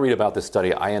when I read about this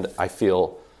study, I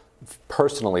feel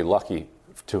personally lucky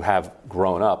to have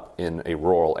grown up in a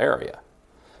rural area.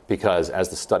 Because as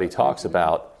the study talks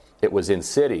about, it was in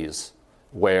cities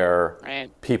where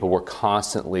people were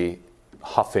constantly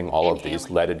huffing all of these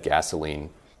leaded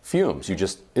gasoline fumes.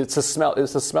 It's the smell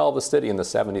of the city in the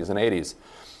 70s and 80s.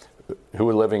 Who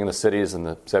were living in the cities in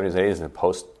the 70s and 80s and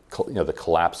post the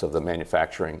collapse of the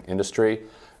manufacturing industry?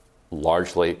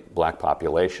 Largely black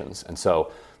populations. And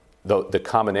so the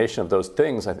combination of those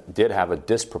things did have a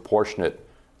disproportionate,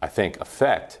 I think,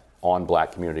 effect on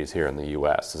black communities here in the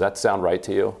U.S. Does that sound right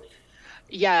to you?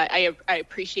 Yeah, I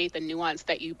appreciate the nuance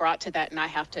that you brought to that, and I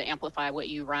have to amplify what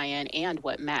you, Ryan, and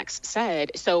what Max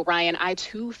said. So, Ryan, I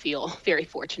too feel very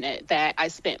fortunate that I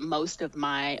spent most of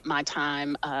my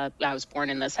time, I was born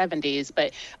in the 70s,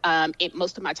 but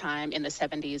most of my time in the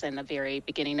 70s and the very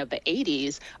beginning of the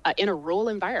 80s in a rural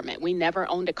environment. We never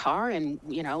owned a car, and,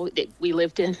 we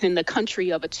lived in the country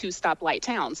of a two-stoplight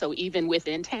town. So even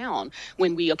within town,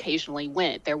 when we occasionally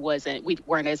went, we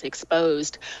weren't as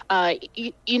exposed.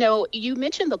 You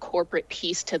mentioned the corporate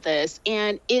piece to this,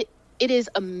 and it is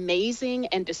amazing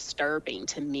and disturbing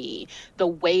to me the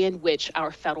way in which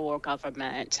our federal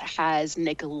government has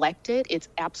neglected its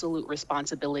absolute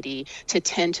responsibility to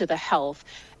tend to the health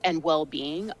and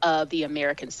well-being of the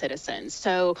American citizens.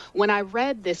 So when I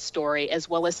read this story, as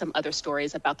well as some other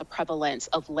stories about the prevalence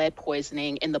of lead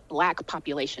poisoning in the Black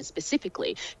population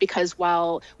specifically, because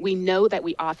while we know that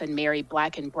we often marry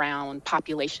Black and brown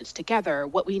populations together,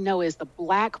 what we know is the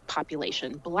Black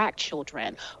population, Black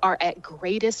children, are at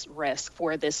greatest risk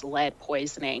for this lead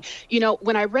poisoning.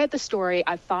 When I read the story,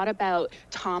 I thought about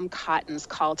Tom Cotton's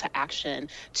call to action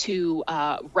to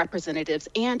representatives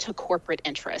and to corporate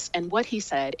interests. And what he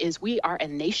said is we are a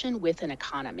nation with an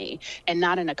economy and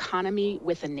not an economy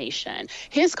with a nation.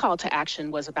 His call to action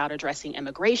was about addressing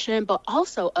immigration, but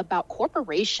also about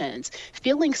corporations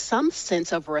feeling some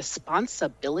sense of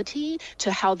responsibility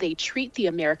to how they treat the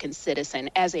American citizen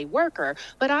as a worker,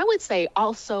 but I would say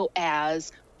also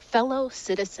as fellow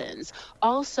citizens,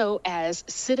 also as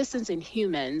citizens and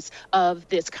humans of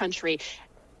this country.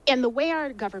 And the way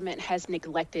our government has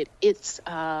neglected its,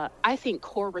 I think,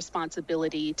 core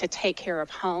responsibility to take care of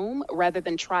home rather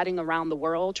than trotting around the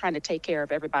world trying to take care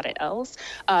of everybody else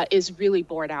is really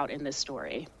borne out in this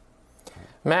story.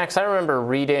 Max, I remember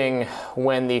reading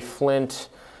when the Flint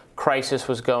crisis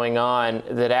was going on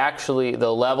that actually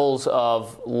the levels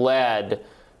of lead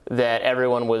that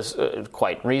everyone was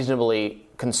quite reasonably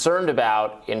concerned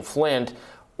about in Flint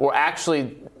were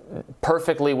actually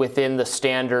perfectly within the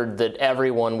standard that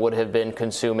everyone would have been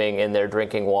consuming in their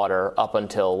drinking water up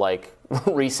until like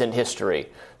recent history.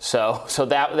 So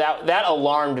that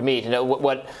alarmed me to know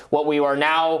what we are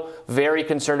now very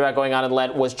concerned about going on in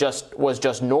lead was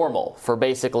just normal for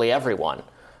basically everyone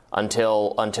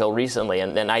until recently.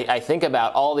 And I think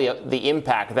about all the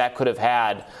impact that could have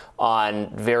had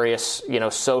on various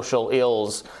social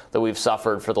ills that we've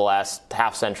suffered for the last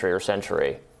half century or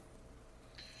century.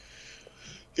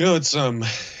 It's an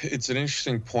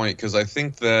interesting point because I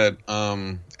think that,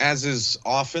 as is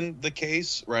often the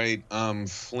case, right,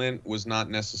 Flint was not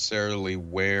necessarily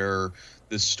where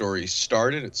this story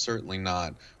started. It's certainly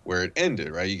not where it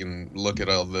ended, right? You can look at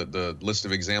all the list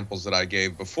of examples that I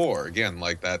gave before. Again,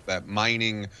 like that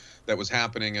mining that was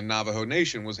happening in Navajo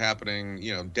Nation was happening,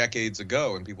 decades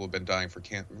ago, and people have been dying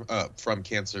from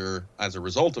cancer as a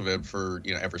result of it for,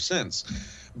 ever since.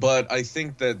 But I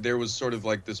think that there was sort of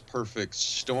like this perfect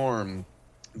storm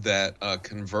that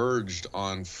converged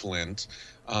on Flint,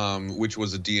 which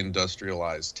was a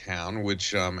deindustrialized town,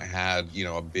 which had,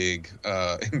 a big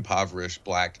impoverished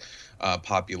Black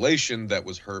population that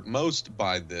was hurt most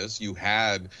by this. You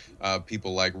had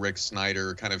people like Rick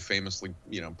Snyder kind of famously,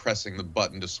 pressing the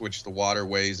button to switch the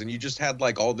waterways. And you just had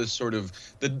like all this sort of,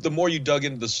 the more you dug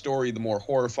into the story, the more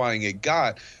horrifying it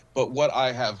got. But what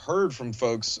I have heard from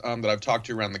folks that I've talked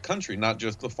to around the country, not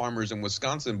just the farmers in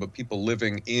Wisconsin, but people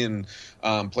living in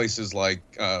places like,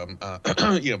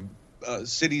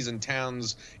 cities and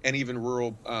towns and even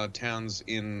rural towns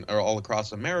or all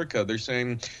across America, they're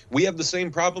saying, we have the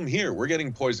same problem here. We're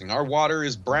getting poisoned. Our water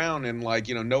is brown and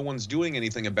no one's doing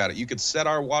anything about it. You could set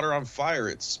our water on fire.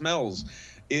 It smells.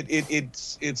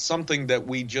 It's something that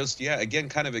we just, again,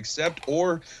 kind of accept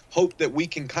or hope that we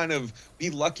can kind of be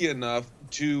lucky enough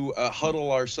to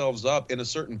huddle ourselves up in a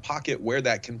certain pocket where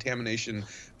that contamination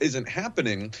isn't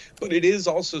happening. But it is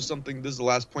also something, this is the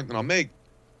last point that I'll make,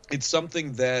 it's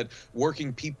something that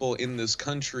working people in this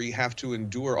country have to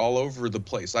endure all over the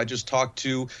place. I just talked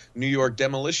to New York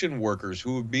demolition workers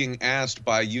who are being asked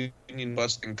by union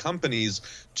busting companies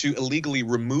to illegally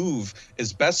remove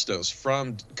asbestos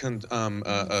from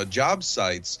job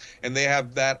sites, and they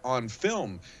have that on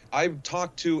film. I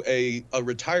talked to a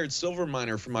retired silver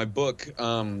miner for my book,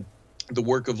 The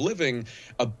Work of Living,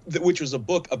 which was a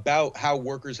book about how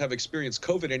workers have experienced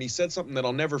COVID. And he said something that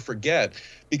I'll never forget,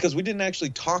 because we didn't actually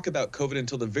talk about COVID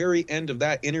until the very end of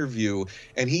that interview.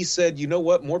 And he said, you know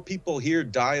what, more people here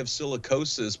die of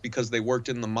silicosis because they worked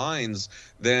in the mines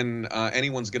than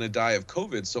anyone's going to die of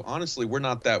COVID. So honestly, we're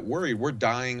not that worried. We're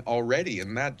dying already.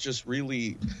 And that just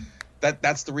really,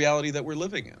 that's the reality that we're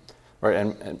living in. Right,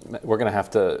 and we're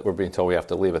being told we have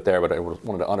to leave it there, but I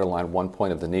wanted to underline one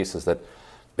point of Denise, is that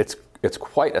it's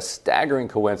quite a staggering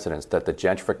coincidence that the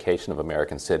gentrification of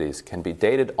American cities can be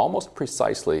dated almost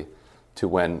precisely to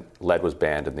when lead was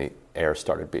banned and the air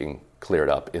started being cleared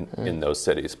up in those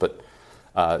cities. But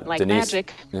like Denise,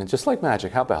 magic. Just like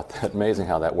magic. How about that? Amazing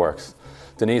how that works.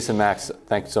 Denise and Max,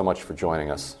 thank you so much for joining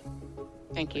us.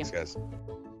 Thank you. Thanks, guys.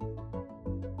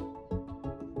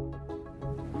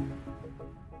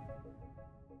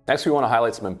 Next, we want to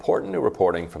highlight some important new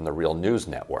reporting from the Real News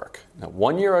Network. Now,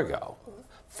 1 year ago,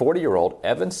 40-year-old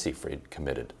Evan Seyfried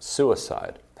committed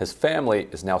suicide. His family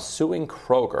is now suing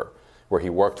Kroger, where he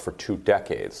worked for 2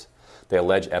 decades. They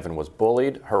allege Evan was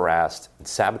bullied, harassed, and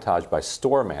sabotaged by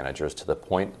store managers to the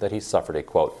point that he suffered a,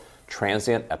 quote,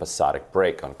 transient episodic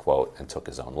break, unquote, and took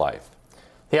his own life.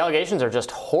 The allegations are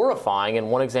just horrifying. In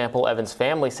one example, Evan's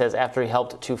family says after he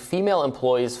helped 2 female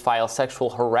employees file sexual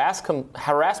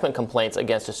harassment complaints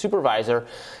against a supervisor,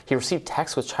 he received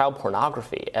texts with child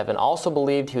pornography. Evan also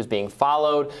believed he was being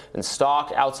followed and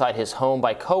stalked outside his home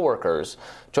by coworkers.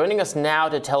 Joining us now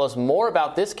to tell us more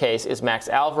about this case is Max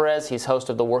Alvarez. He's host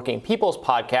of the Working People's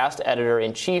podcast,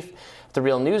 editor-in-chief at the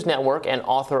Real News Network, and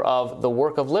author of The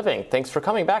Work of Living. Thanks for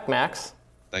coming back, Max.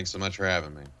 Thanks so much for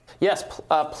having me. Yes,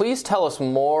 please tell us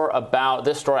more about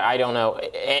this story. I don't know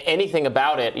anything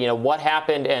about it. What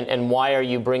happened and why are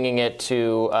you bringing it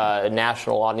to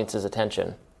national audience's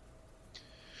attention?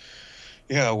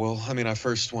 Yeah, well, I mean, I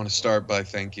first want to start by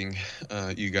thanking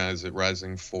you guys at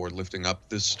Rising for lifting up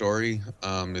this story.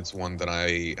 It's one that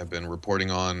I have been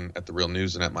reporting on at The Real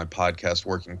News and at my podcast,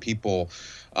 Working People.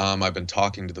 I've been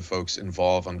talking to the folks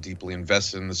involved. I'm deeply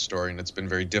invested in the story, and it's been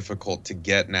very difficult to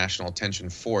get national attention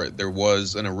for it. There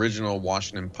was an original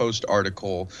Washington Post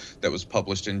article that was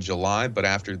published in July, but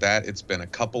after that, it's been a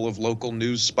couple of local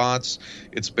news spots.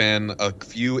 It's been a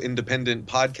few independent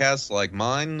podcasts like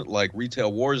mine, like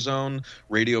Retail Warzone,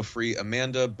 Radio Free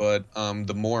Amanda, but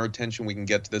the more attention we can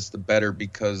get to this, the better,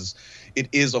 because it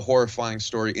is a horrifying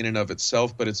story in and of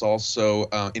itself, but it's also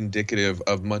indicative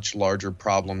of much larger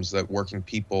problems that working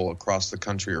people across the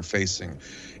country are facing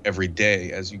every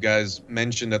day. As you guys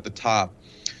mentioned at the top,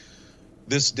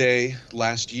 this day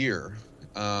last year,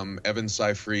 Evan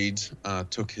Seyfried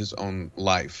took his own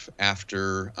life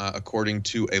after, according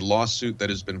to a lawsuit that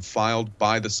has been filed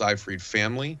by the Seyfried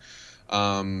family.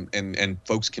 And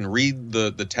folks can read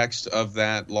the text of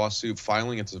that lawsuit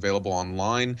filing. It's available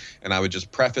online. And I would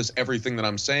just preface everything that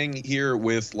I'm saying here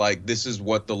with, like, this is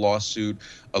what the lawsuit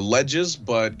alleges.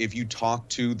 But if you talk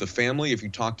to the family, if you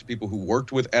talk to people who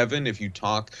worked with Evan, if you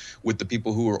talk with the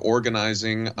people who are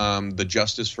organizing the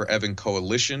Justice for Evan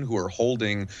Coalition, who are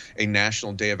holding a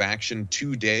National Day of Action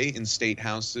today in state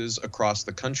houses across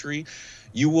the country,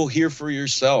 you will hear for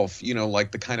yourself,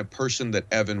 like the kind of person that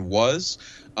Evan was,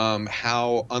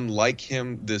 how unlike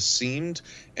him this seemed,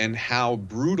 and how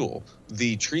brutal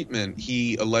the treatment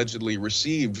he allegedly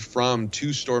received from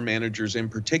two store managers in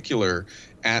particular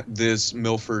at this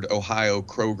Milford, Ohio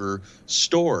Kroger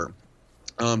store.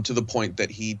 To the point that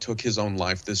he took his own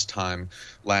life this time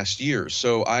last year.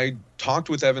 So I talked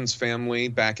with Evan's family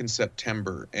back in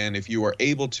September, and if you are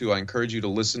able to, I encourage you to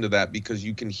listen to that, because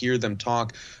you can hear them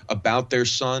talk about their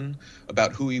son,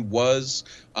 about who he was,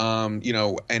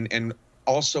 and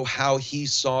also how he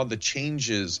saw the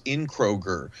changes in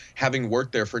Kroger, having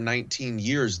worked there for 19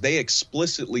 years. They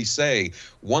explicitly say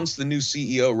once the new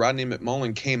CEO, Rodney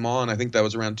McMullen, came on, I think that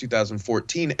was around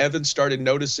 2014, Evan started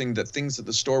noticing that things at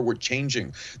the store were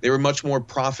changing. They were much more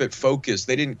profit focused.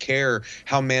 They didn't care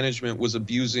how management was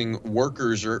abusing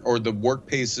workers or the work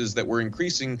paces that were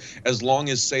increasing, as long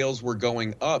as sales were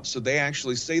going up. So they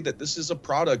actually say that this is a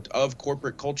product of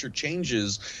corporate culture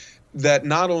changes that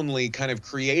not only kind of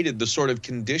created the sort of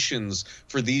conditions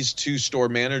for these two store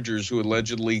managers who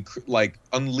allegedly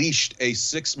unleashed a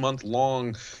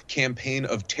 6-month-long campaign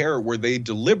of terror where they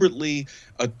deliberately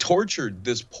tortured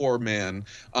this poor man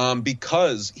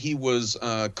because he was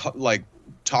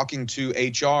talking to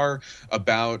HR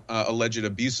about alleged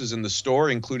abuses in the store,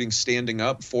 including standing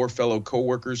up for fellow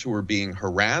coworkers who were being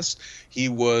harassed. He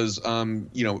was,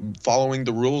 following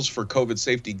the rules for COVID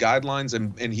safety guidelines,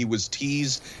 and he was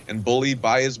teased and bullied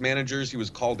by his managers. He was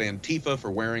called Antifa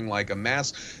for wearing a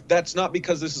mask. That's not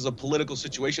because this is a political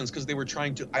situation. It's because they were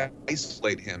trying to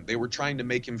isolate him. They were trying to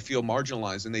make him feel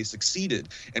marginalized, and they succeeded.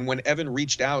 And when Evan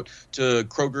reached out to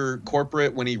Kroger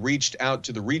Corporate, when he reached out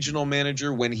to the regional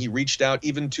manager, when he reached out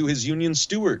even to his union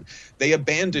steward, they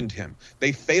abandoned him.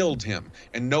 They failed him,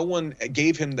 and no one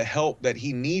gave him the help that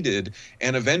he needed.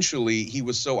 And eventually he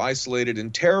was so isolated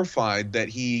and terrified that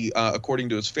he, according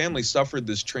to his family, suffered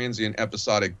this transient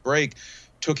episodic break,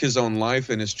 took his own life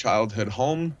in his childhood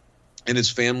home. And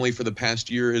his family for the past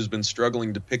year has been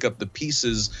struggling to pick up the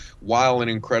pieces, while an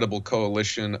incredible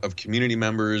coalition of community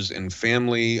members and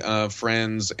family,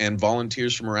 friends, and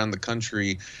volunteers from around the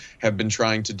country have been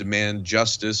trying to demand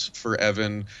justice for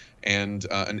Evan and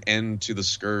an end to the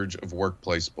scourge of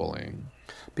workplace bullying.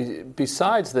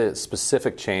 Besides the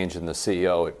specific change in the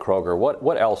CEO at Kroger,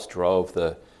 what else drove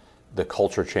the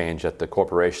culture change at the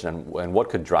corporation, and what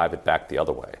could drive it back the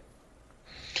other way?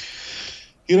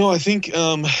 I think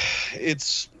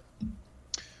it's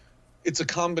a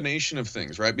combination of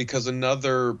things, right? Because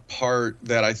another part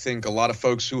that I think a lot of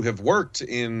folks who have worked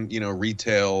in,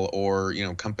 retail or,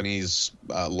 companies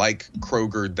like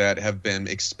Kroger that have been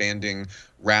expanding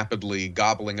rapidly,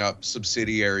 gobbling up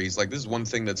subsidiaries, this is one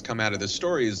thing that's come out of this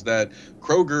story, is that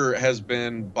Kroger has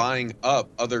been buying up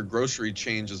other grocery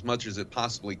chains as much as it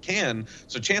possibly can.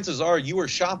 So chances are you are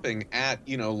shopping at,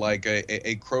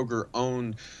 a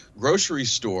Kroger-owned grocery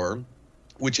store,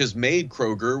 which has made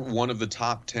Kroger one of the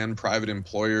top 10 private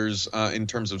employers in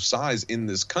terms of size in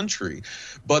this country.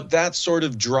 But that sort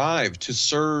of drive to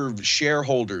serve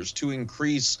shareholders, to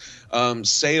increase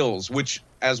sales, which,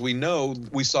 as we know,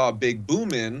 we saw a big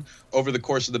boom in over the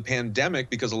course of the pandemic,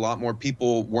 because a lot more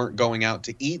people weren't going out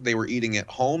to eat, they were eating at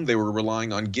home. They were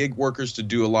relying on gig workers to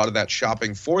do a lot of that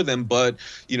shopping for them. But,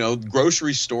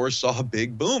 grocery stores saw a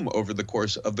big boom over the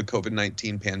course of the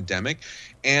COVID-19 pandemic.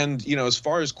 And, as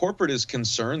far as corporate is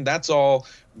concerned, that's all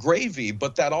gravy.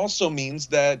 But that also means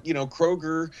that,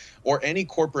 Kroger or any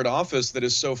corporate office that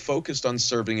is so focused on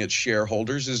serving its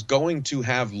shareholders is going to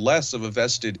have less of a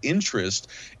vested interest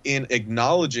in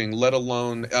acknowledging, let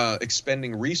alone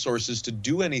expending resources to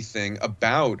do anything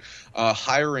about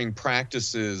hiring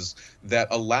practices that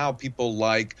allow people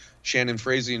like Shannon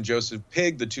Frazee and Joseph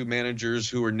Pigg, the two managers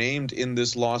who were named in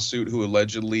this lawsuit, who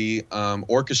allegedly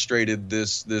orchestrated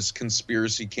this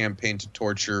conspiracy campaign to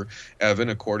torture Evan,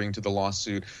 according to the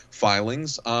lawsuit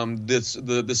filings.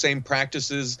 The same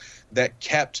practices that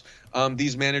kept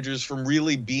these managers from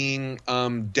really being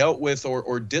dealt with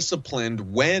or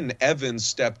disciplined when Evan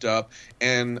stepped up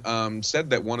and said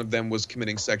that one of them was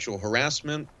committing sexual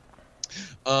harassment.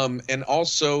 And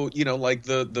also,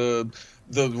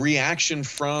 the reaction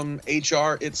from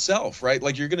HR itself, right?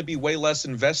 Like, you're going to be way less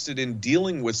invested in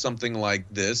dealing with something like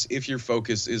this if your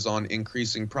focus is on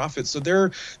increasing profits. So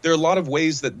there are a lot of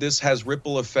ways that this has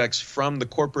ripple effects from the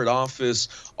corporate office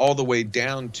all the way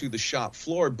down to the shop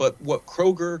floor. But what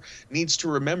Kroger needs to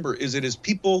remember is it is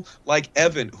people like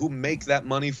Evan who make that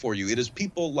money for you. It is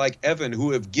people like Evan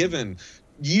who have given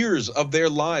years of their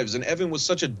lives. And Evan was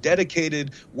such a dedicated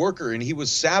worker, and he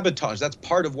was sabotaged. That's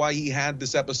part of why he had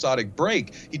this episodic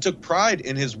break. He took pride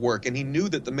in his work, and he knew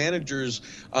that the managers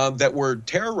that were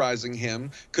terrorizing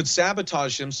him could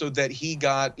sabotage him so that he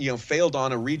got, failed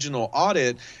on a regional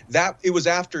audit. That it was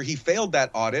after he failed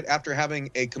that audit, after having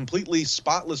a completely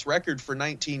spotless record for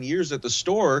 19 years at the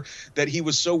store, that he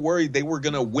was so worried they were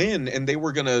going to win and they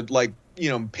were going to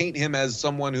paint him as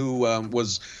someone who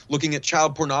was looking at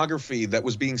child pornography that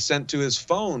was being sent to his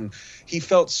phone. He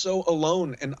felt so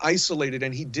alone and isolated,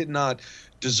 and he did not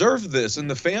deserve this, and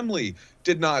the family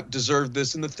did not deserve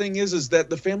this. And the thing is that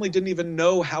the family didn't even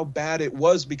know how bad it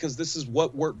was, because this is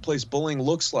what workplace bullying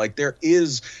looks like. There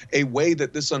is a way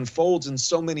that this unfolds, and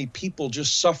so many people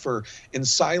just suffer in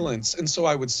silence. And so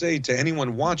I would say to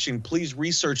anyone watching, please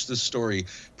research this story.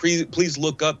 Please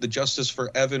look up the Justice for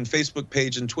Evan Facebook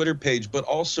page and Twitter page, but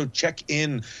also check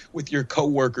in with your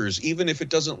coworkers. Even if it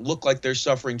doesn't look like they're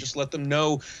suffering, just let them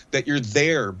know that you're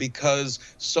there, because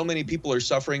so many people are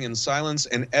suffering in silence.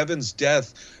 And Evan's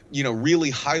death, really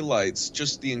highlights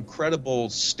just the incredible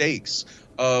stakes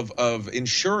of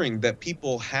ensuring that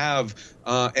people have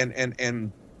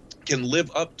and can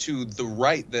live up to the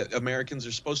right that Americans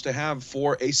are supposed to have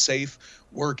for a safe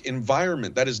work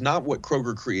environment. That is not what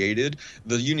Kroger created.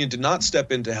 The union did not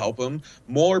step in to help him.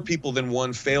 More people than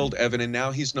one failed Evan, and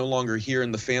now he's no longer here,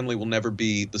 and the family will never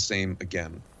be the same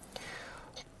again.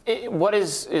 What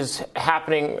is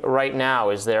happening right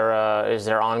now? Is there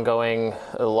ongoing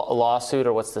lawsuit,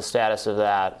 or what's the status of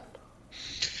that?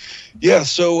 Yeah,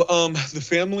 so the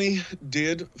family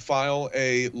did file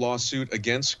a lawsuit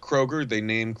against Kroger. They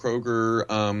named Kroger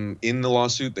in the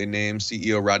lawsuit. They named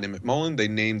CEO Rodney McMullen. They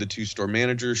named the two store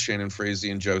managers, Shannon Frazee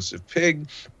and Joseph Pigg.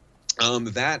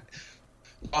 That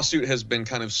lawsuit has been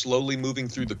kind of slowly moving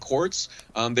through the courts.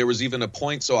 There was even a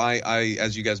point, so I,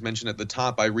 as you guys mentioned at the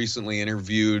top, I recently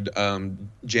interviewed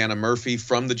Jana Murphy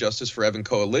from the Justice for Evan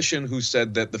Coalition, who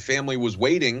said that the family was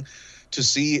waiting to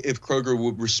see if Kroger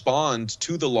would respond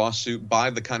to the lawsuit by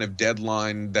the kind of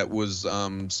deadline that was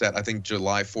set, I think,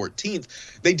 July 14th.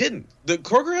 They didn't. The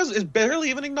Kroger has barely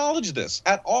even acknowledged this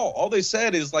at all. All they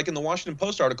said is, like in the Washington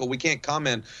Post article, we can't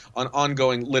comment on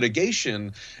ongoing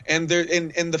litigation. And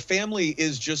the family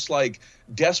is just like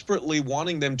desperately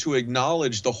wanting them to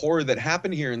acknowledge the horror that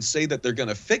happened here and say that they're going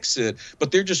to fix it, but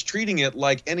they're just treating it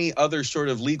like any other sort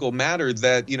of legal matter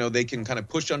that, they can kind of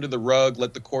push under the rug,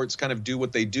 let the courts kind of do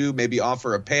what they do, maybe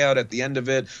offer a payout at the end of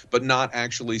it, but not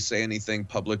actually say anything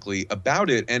publicly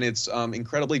about it. And it's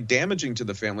incredibly damaging to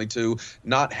the family to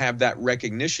not have that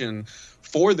recognition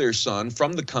for their son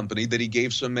from the company that he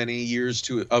gave so many years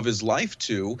of his life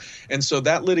to. And so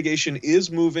that litigation is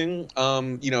moving,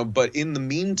 but in the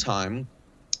meantime,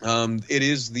 it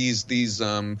is these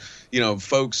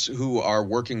folks who are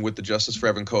working with the Justice for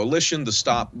Evan Coalition, the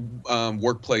Stop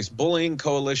Workplace Bullying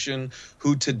Coalition,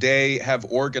 who today have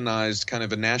organized kind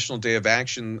of a national day of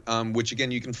action, which,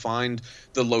 again, you can find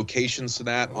the locations to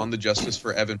that on the Justice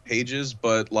for Evan pages.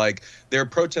 But, there are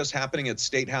protests happening at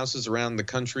state houses around the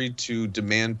country to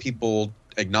demand people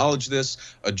acknowledge this,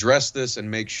 address this, and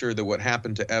make sure that what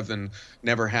happened to Evan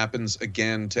never happens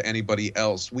again to anybody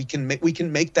else. We can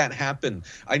make that happen.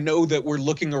 I know that we're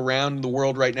looking around the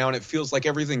world right now and it feels like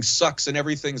everything sucks and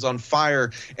everything's on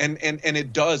fire, and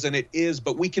it does, and it is,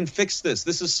 but we can fix this.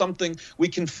 This is something we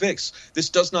can fix. This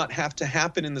does not have to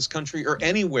happen in this country or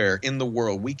anywhere in the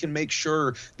world. We can make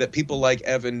sure that people like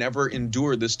Evan never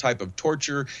endure this type of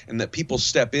torture, and that people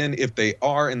step in if they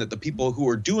are, and that the people who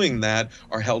are doing that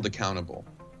are held accountable.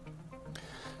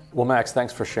 Well, Max,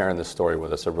 thanks for sharing this story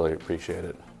with us. I really appreciate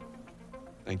it.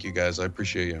 Thank you, guys. I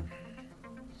appreciate you.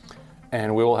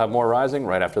 And we will have more Rising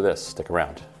right after this. Stick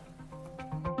around.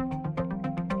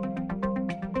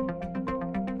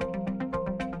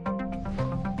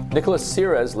 Nicholas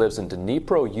Sirez lives in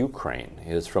Dnipro, Ukraine.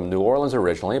 He is from New Orleans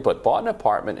originally, but bought an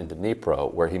apartment in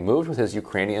Dnipro where he moved with his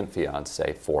Ukrainian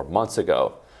fiancée 4 months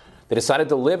ago. They decided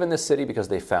to live in the city because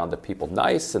they found the people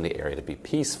nice and the area to be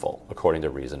peaceful, according to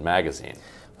Reason magazine.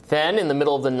 Then, in the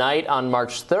middle of the night on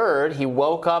March 3rd, he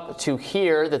woke up to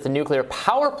hear that the nuclear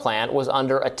power plant was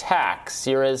under attack.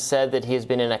 Sirez said that he has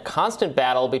been in a constant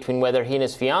battle between whether he and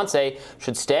his fiancée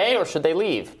should stay or should they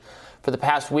leave. For the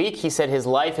past week, he said his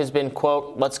life has been,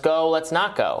 quote, let's go, let's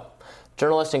not go.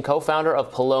 Journalist and co-founder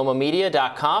of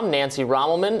PalomaMedia.com, Nancy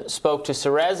Rommelman, spoke to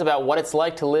Sirez about what it's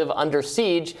like to live under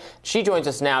siege. She joins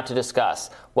us now to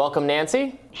discuss. Welcome,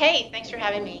 Nancy. Hey, thanks for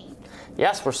having me.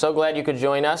 Yes, we're so glad you could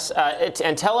join us.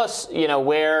 And tell us,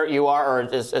 where you are,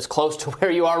 or as close to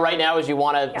where you are right now as you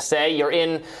want to say. You're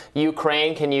in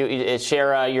Ukraine. Can you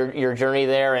share your journey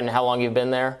there and how long you've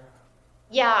been there?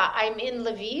 Yeah, I'm in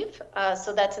Lviv,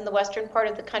 so that's in the western part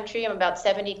of the country. I'm about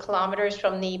 70 kilometers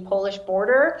from the Polish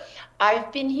border.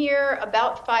 I've been here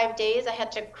about 5 days. I had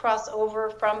to cross over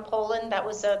from Poland. That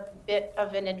was a bit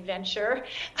of an adventure,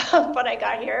 but I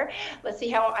got here. Let's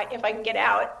see if I can get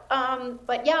out.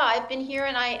 But yeah, I've been here,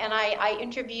 and I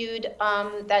interviewed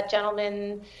that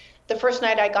gentleman the first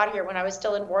night I got here when I was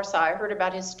still in Warsaw. I heard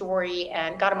about his story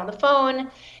and got him on the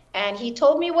phone. And he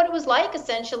told me what it was like,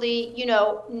 essentially,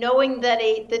 knowing that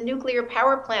the nuclear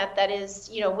power plant that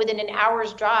is, within an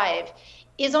hour's drive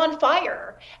is on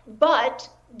fire. But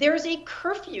there's a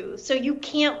curfew, so you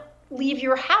can't leave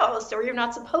your house, or you're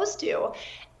not supposed to.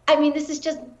 I mean, this is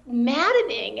just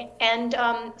maddening. And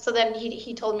so then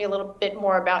he told me a little bit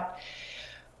more about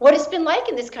what it's been like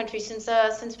in this country since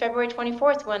February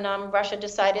 24th, when Russia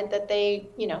decided that they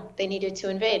needed to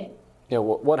invade. Yeah,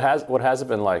 what has it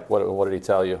been like? What did he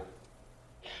tell you?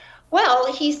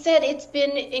 Well, he said it's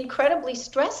been incredibly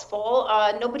stressful.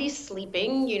 Nobody's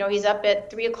sleeping. He's up at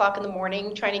 3 o'clock in the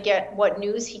morning trying to get what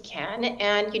news he can.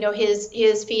 And, his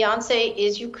fiancée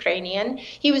is Ukrainian.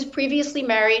 He was previously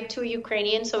married to a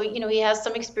Ukrainian, so, he has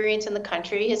some experience in the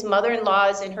country. His mother-in-law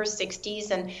is in her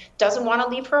 60s and doesn't want to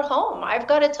leave her home. I've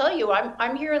got to tell you,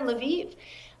 I'm here in Lviv.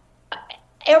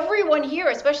 Everyone here,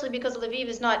 especially because Lviv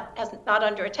is not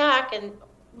under attack, and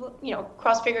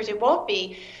cross fingers it won't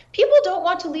be. People don't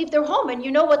want to leave their home, and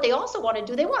what they also want to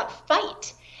do? They want to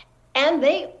fight, and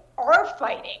they are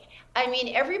fighting. I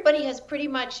mean, everybody pretty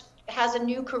much has a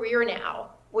new career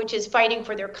now, which is fighting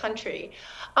for their country.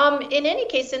 In any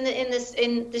case, in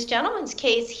this gentleman's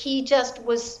case, he just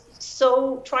was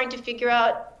so trying to figure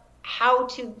out how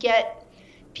to get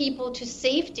people to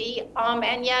safety,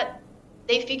 and yet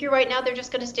they figure right now they're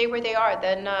just going to stay where they are.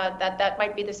 Then that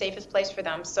might be the safest place for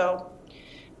them. So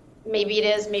maybe it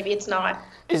is, maybe it's not.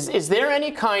 Is there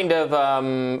any kind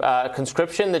of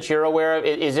conscription that you're aware of?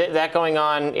 Is that going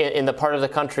on in the part of the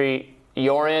country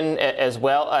you're in as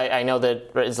well? I know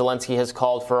that Zelensky has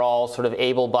called for all sort of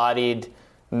able-bodied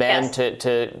men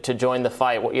to join the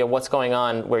fight. What's going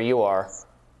on where you are?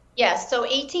 Yes, so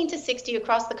 18 to 60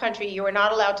 across the country, you are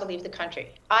not allowed to leave the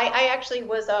country. I actually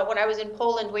was, when I was in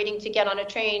Poland waiting to get on a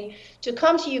train to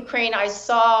come to Ukraine, I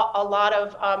saw a lot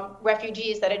of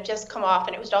refugees that had just come off,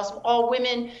 and it was also all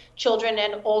women, children,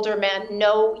 and older men,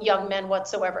 no young men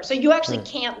whatsoever. So you actually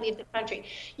can't leave the country.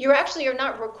 You actually are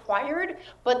not required,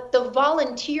 but the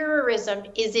volunteerism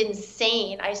is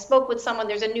insane. I spoke with someone,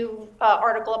 there's a new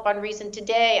article up on Reason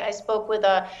today. I spoke with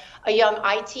a young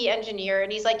IT engineer,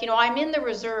 and he's like, I'm in the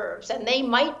reserves, and they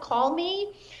might call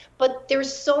me, but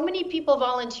there's so many people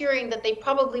volunteering that they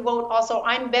probably won't. Also,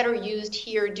 I'm better used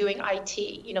here doing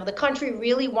IT. The country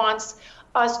really wants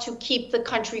us to keep the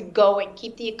country going,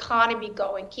 keep the economy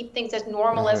going, keep things as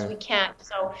normal as we can.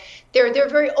 So they're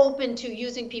very open to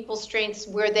using people's strengths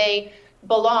where they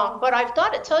belong. But I've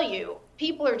got to tell you,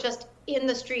 people are just in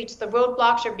the streets. The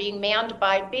roadblocks are being manned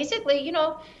by basically,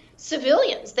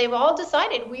 civilians. They've all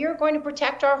decided we are going to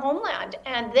protect our homeland,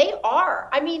 and they are.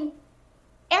 I mean,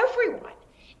 everyone.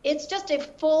 It's just a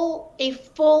full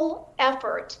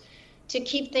effort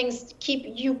keep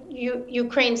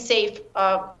Ukraine safe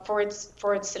for its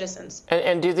citizens.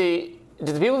 And do the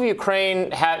people of Ukraine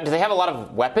do they have a lot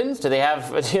of weapons? Do they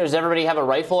have? Does everybody have a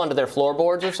rifle under their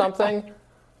floorboards or something?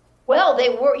 Well, they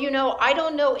were, I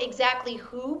don't know exactly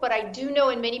who, but I do know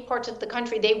in many parts of the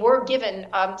country they were given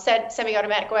said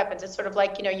semi-automatic weapons. It's sort of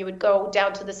like, you would go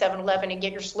down to the 7-Eleven and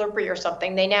get your Slurpee or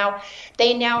something. They now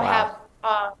Wow.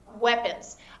 have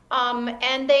weapons.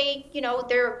 And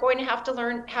they're going to have to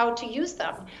learn how to use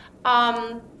them.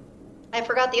 I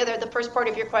forgot the first part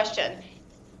of your question.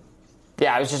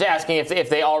 Yeah, I was just asking if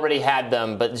they already had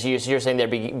them, but you're saying they're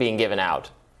being given out.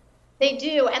 They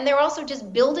do, and they're also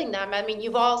just building them. I mean,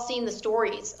 you've all seen the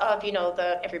stories of,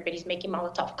 everybody's making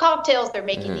Molotov cocktails. They're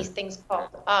making these things called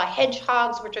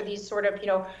hedgehogs, which are these sort of,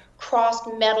 crossed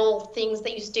metal things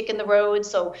that you stick in the road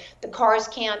so the cars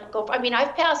can't go. I mean,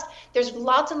 there's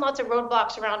lots and lots of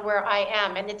roadblocks around where I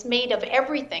am, and it's made of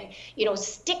everything,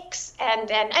 sticks and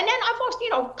then I've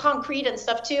watched, concrete and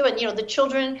stuff too. And, the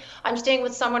children, I'm staying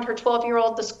with someone, her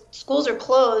 12-year-old, the schools are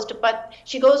closed, but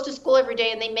she goes to school every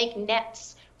day and they make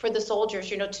nets for the soldiers,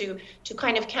 to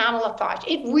kind of camouflage.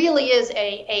 It really is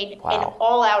an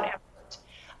all-out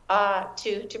effort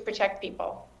to protect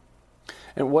people.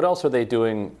 And what else are they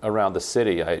doing around the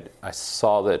city? I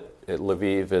saw that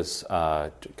Lviv is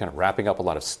kind of wrapping up a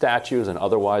lot of statues and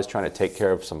otherwise trying to take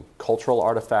care of some cultural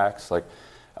artifacts. Like,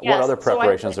 Yes, what other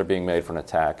preparations are being made for an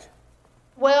attack?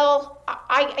 Well,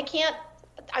 I can't.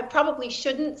 I probably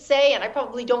shouldn't say, and I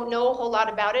probably don't know a whole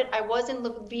lot about it. I was in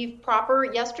Lviv proper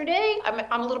yesterday.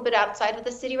 I'm a little bit outside of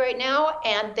the city right now,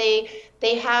 and they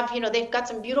have, they've got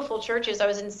some beautiful churches. I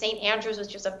was in St. Andrew's,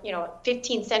 which is a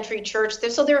 15th century church.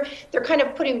 So they're kind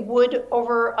of putting wood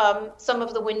over some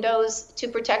of the windows to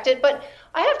protect it. But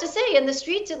I have to say, in the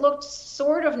streets, it looked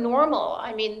sort of normal.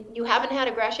 I mean, you haven't had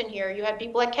aggression here. You had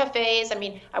people at cafes. I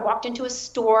mean, I walked into a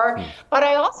store, but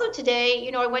I also today,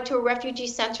 I went to a refugee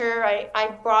center.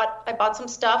 I bought some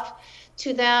stuff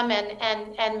to them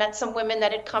and met some women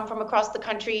that had come from across the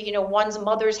country. One's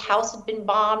mother's house had been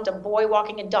bombed, a boy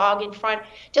walking a dog in front.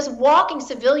 Just walking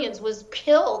civilians was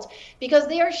killed because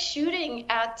they are shooting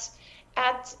at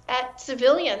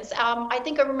civilians. I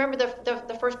think I remember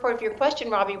the first part of your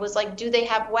question, Robbie, was like, do they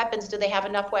have weapons? Do they have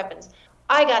enough weapons?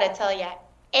 I got to tell you,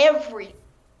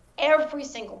 every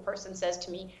single person says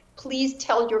to me, please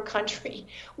tell your country,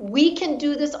 we can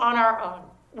do this on our own.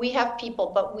 We have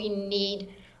people, but we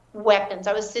need weapons.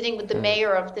 I was sitting with the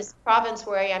mayor of this province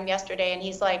where I am yesterday, and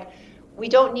he's like, we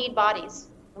don't need bodies.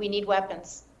 We need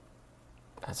weapons.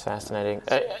 That's fascinating.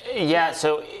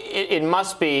 So it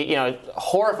must be,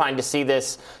 horrifying to see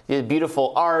this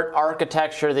beautiful art,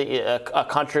 architecture, a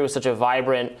country with such a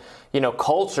vibrant,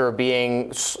 culture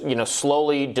being,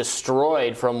 slowly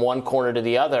destroyed from one corner to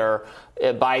the other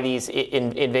by these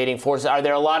invading forces. Are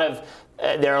there a lot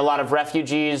of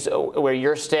refugees where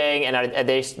you're staying, and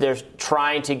they're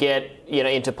trying to get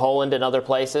into Poland and other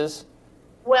places?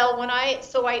 Well,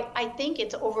 I think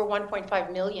it's over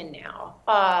 1.5 million now.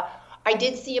 I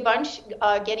did see a bunch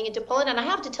getting into Poland, and I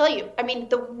have to tell you, I mean,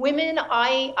 the women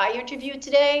I interviewed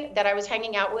today that I was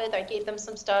hanging out with, I gave them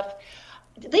some stuff.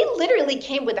 They literally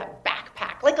came with a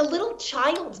backpack, like a little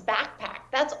child's backpack.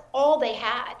 That's all they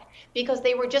had, because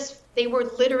they were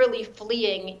literally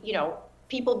fleeing,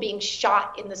 people being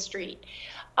shot in the street.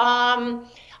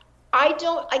 I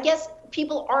guess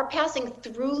people are passing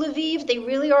through Lviv. They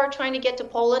really are trying to get to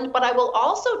Poland. But I will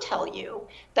also tell you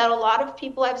that a lot of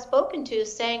people I've spoken to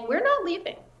saying, we're not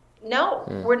leaving. No,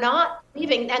 we're not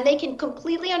leaving. And they can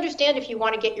completely understand if you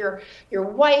want to get your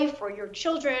wife or your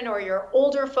children or your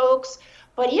older folks.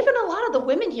 But even a lot of the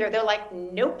women here, they're like,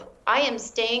 nope, I am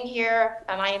staying here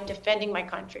and I am defending my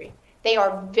country. They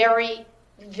are very,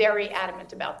 very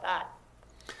adamant about that.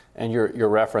 And your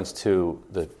reference to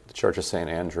the Church of St.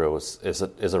 Andrew is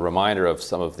a reminder of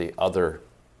some of the other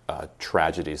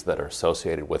tragedies that are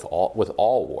associated with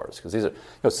all wars, because these are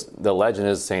the legend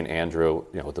is St. Andrew,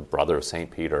 the brother of St.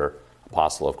 Peter,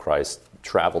 apostle of Christ,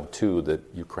 traveled to the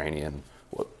Ukrainian,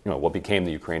 what became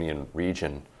the Ukrainian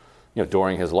region,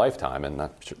 during his lifetime, and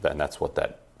that's what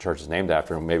that church is named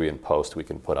after. And maybe in post we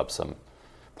can put up some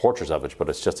portraits of it, but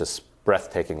it's just this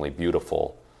breathtakingly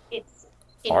beautiful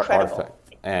artifact.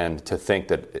 And to think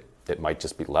that it might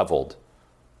just be leveled.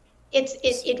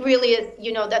 It really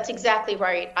is, that's exactly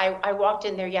right. I walked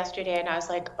in there yesterday and I was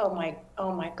like, oh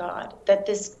my God, that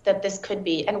this could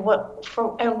be, and what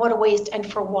a waste,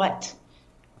 and for what?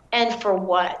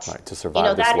 Right, to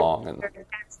survive this long.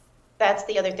 That's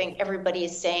the other thing everybody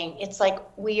is saying. It's like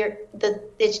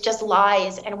it's just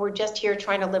lies, and we're just here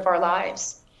trying to live our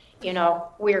lives. We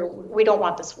don't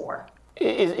want this war.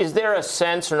 Is there a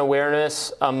sense or an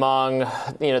awareness among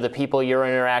the people you're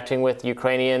interacting with,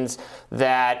 Ukrainians,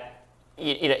 that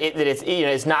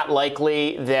it's not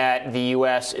likely that the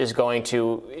U.S. is going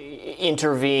to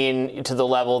intervene to the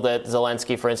level that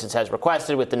Zelensky, for instance, has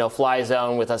requested with the no-fly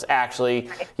zone, with us actually,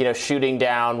 shooting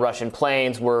down Russian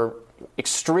planes? We're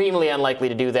extremely unlikely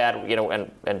to do that,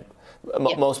 and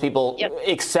most people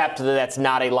accept that that's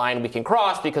not a line we can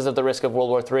cross because of the risk of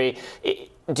World War III.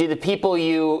 Do the people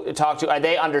you talk to, are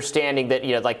they understanding that,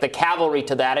 the cavalry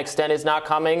to that extent is not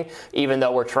coming, even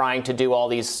though we're trying to do all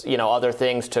these, other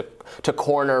things to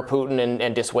corner Putin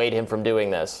and dissuade him from doing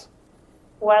this?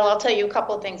 Well, I'll tell you a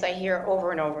couple of things I hear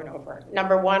over and over and over.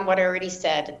 Number one, what I already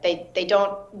said, they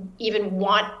don't even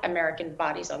want American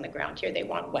bodies on the ground here. They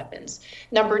want weapons.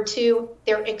 Number two,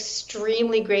 they're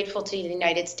extremely grateful to the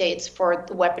United States for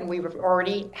the weapon we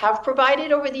already have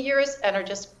provided over the years and are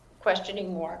just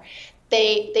questioning more.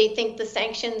 They think the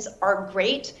sanctions are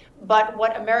great, but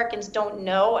what Americans don't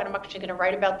know, and I'm actually going to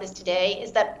write about this today,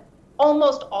 is that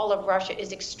almost all of Russia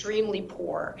is extremely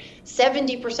poor.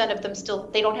 70% of them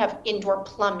they don't have indoor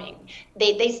plumbing.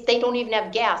 They don't even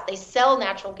have gas. They sell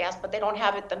natural gas, but they don't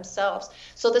have it themselves.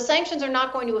 So the sanctions are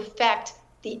not going to affect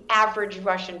the average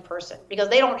Russian person because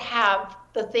they don't have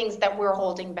the things that we're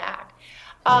holding back.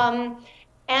 And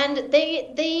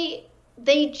they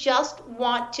just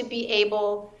want to be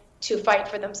able to fight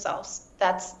for themselves.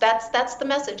 That's the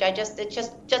message.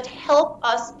 Just help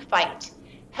us fight.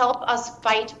 Help us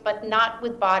fight, but not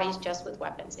with bodies, just with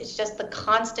weapons. It's just the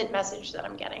constant message that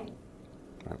I'm getting.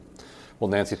 Right. Well,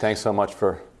 Nancy, thanks so much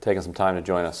for taking some time to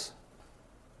join us.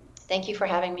 Thank you for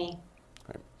having me.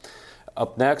 Right.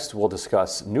 Up next, we'll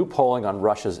discuss new polling on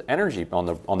Russia's energy, on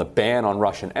the ban on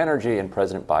Russian energy and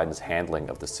President Biden's handling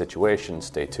of the situation.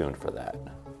 Stay tuned for that.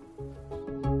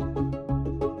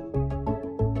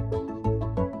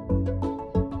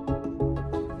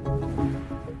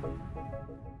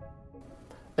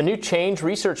 A new Change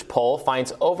Research poll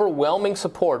finds overwhelming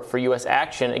support for U.S.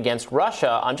 action against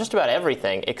Russia on just about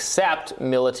everything except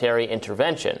military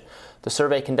intervention. The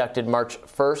survey, conducted March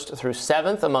 1st through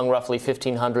 7th among roughly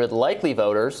 1,500 likely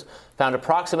voters, found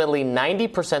approximately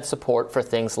 90% support for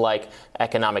things like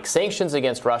economic sanctions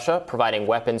against Russia, providing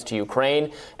weapons to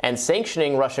Ukraine, and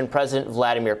sanctioning Russian President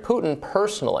Vladimir Putin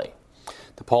personally.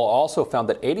 The poll also found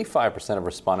that 85% of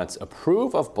respondents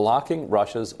approve of blocking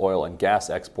Russia's oil and gas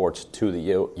exports to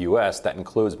the U.S. That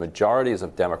includes majorities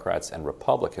of Democrats and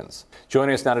Republicans.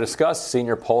 Joining us now to discuss,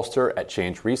 senior pollster at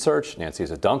Change Research, Nancy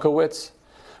Zadunkowicz.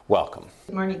 Welcome.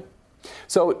 Good morning.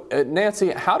 So,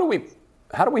 Nancy, how do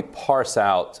we parse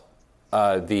out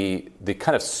the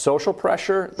kind of social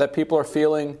pressure that people are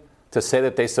feeling to say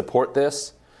that they support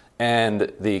this,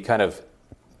 and the kind of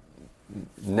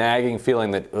nagging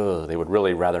feeling that they would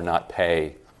really rather not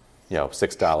pay,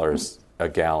 $6 a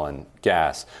gallon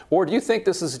gas? Or do you think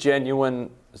this is genuine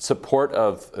support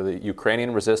of the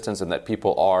Ukrainian resistance and that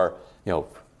people are,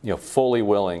 fully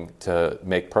willing to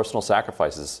make personal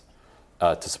sacrifices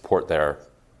to support their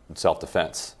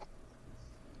self-defense?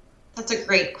 That's a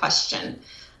great question.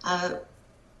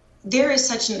 There is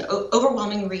such an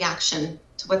overwhelming reaction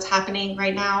to what's happening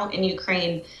right now in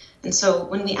Ukraine. And so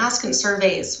when we ask in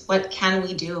surveys, what can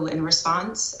we do in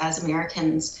response as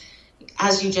Americans,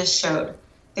 as you just showed,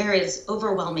 there is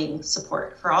overwhelming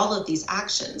support for all of these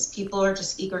actions. People are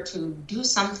just eager to do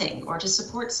something or to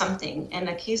support something in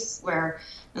a case where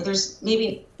there's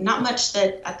maybe not much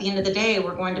that at the end of the day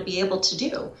we're going to be able to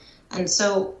do. And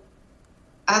so,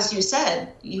 as you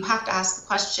said, you have to ask the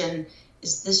question,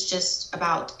 is this just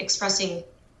about expressing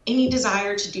any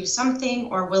desire to do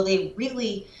something, or will they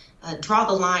really draw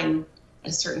the line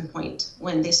at a certain point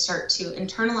when they start to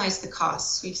internalize the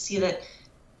costs? We see that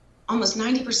almost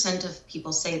 90% of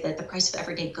people say that the price of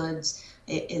everyday goods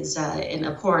is in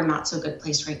a poor and not so good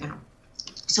place right now.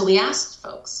 So we asked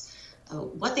folks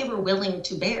what they were willing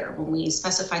to bear when we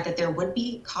specified that there would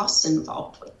be costs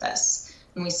involved with this.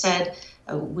 And we said,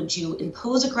 would you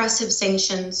impose aggressive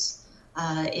sanctions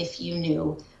if you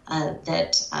knew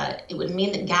that it would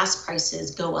mean that gas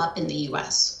prices go up in the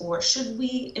U.S.? Or should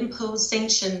we impose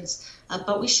sanctions,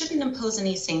 but we shouldn't impose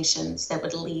any sanctions that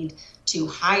would lead to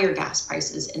higher gas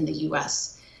prices in the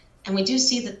U.S.? And we do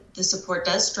see that the support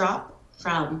does drop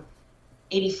from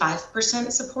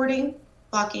 85% supporting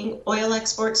blocking oil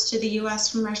exports to the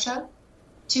U.S. from Russia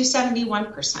to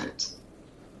 71%.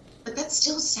 But that's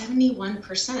still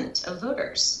 71% of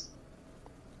voters.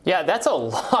 Yeah, that's a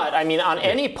lot. I mean, on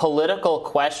any political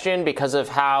question, because of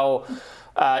how,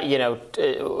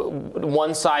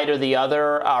 one side or the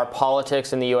other our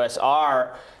politics in the U.S.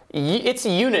 are, it's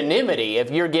unanimity.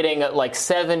 If you're getting like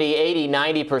 70, 80,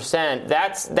 90%,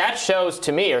 that shows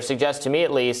to me, or suggests to me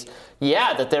at least,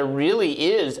 that there really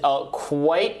is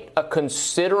quite a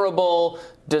considerable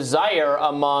desire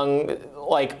among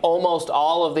like almost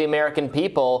all of the American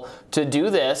people to do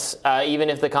this, even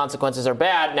if the consequences are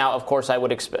bad. Now, of course, I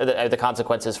would expect the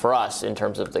consequences for us in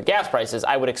terms of the gas prices.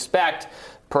 I would expect,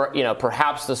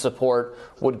 perhaps the support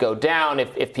would go down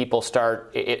if people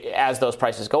start, as those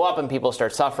prices go up and people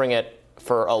start suffering it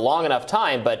for a long enough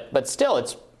time. But still,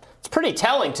 it's pretty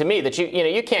telling to me that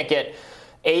you can't get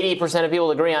 80% of people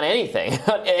to agree on anything,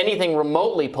 anything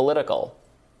remotely political.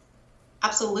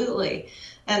 Absolutely.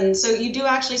 And so you do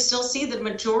actually still see the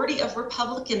majority of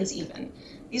Republicans even.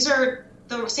 These are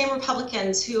the same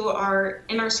Republicans who are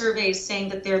in our surveys saying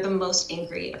that they're the most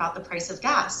angry about the price of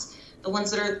gas, the ones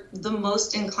that are the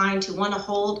most inclined to want to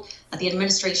hold the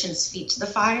administration's feet to the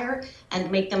fire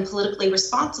and make them politically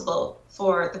responsible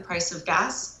for the price of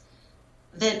gas.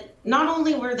 That not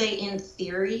only were they in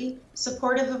theory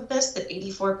supportive of this, that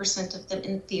 84% of them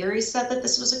in theory said that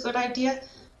this was a good idea,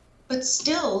 but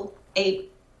still a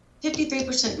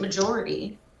 53%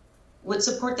 majority would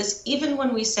support this, even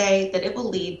when we say that it will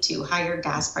lead to higher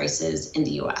gas prices in the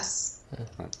U.S.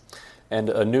 Mm-hmm. And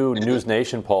a new News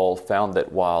Nation poll found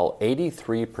that while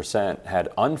 83% had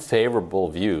unfavorable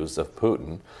views of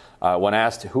Putin, when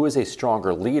asked who is a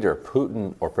stronger leader,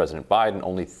 Putin or President Biden,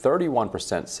 only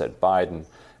 31% said Biden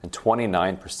and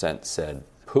 29% said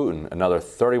Putin. Another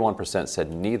 31%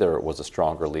 said neither was a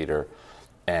stronger leader,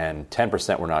 and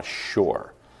 10% were not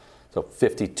sure. So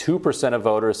 52% of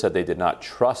voters said they did not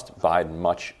trust Biden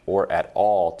much or at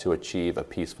all to achieve a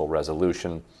peaceful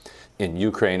resolution in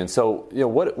Ukraine. And so,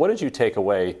 what did you take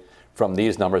away from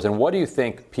these numbers, and what do you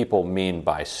think people mean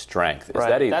by strength?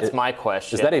 That's my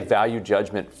question. Is that a value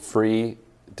judgment-free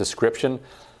description?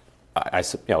 I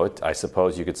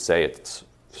suppose you could say it's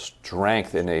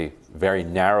strength in a very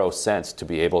narrow sense to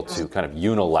be able to kind of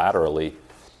unilaterally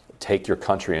take your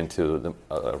country into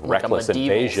a reckless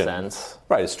invasion. Sense.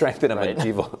 Right, strength in a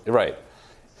medieval. Right.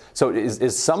 So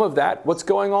is some of that what's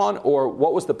going on, or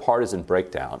what was the partisan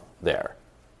breakdown there?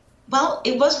 Well,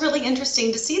 it was really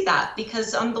interesting to see that,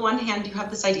 because on the one hand, you have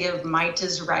this idea of might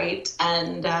is right,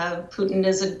 and Putin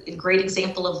is a great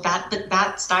example of that. But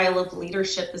that style of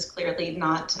leadership is clearly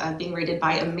not being rated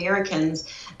by Americans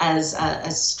as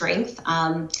strength.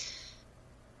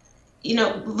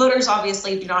 Voters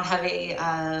obviously do not have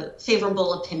a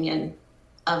favorable opinion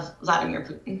of Vladimir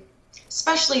Putin,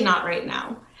 especially not right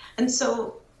now. And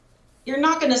so you're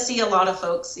not going to see a lot of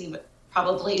folks even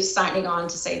probably signing on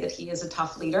to say that he is a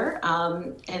tough leader.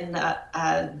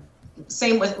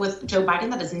 Same with Joe Biden.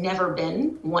 That has never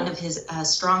been one of his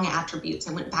strong attributes.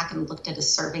 I went back and looked at a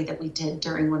survey that we did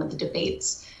during one of the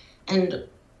debates. And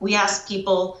we asked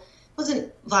people, it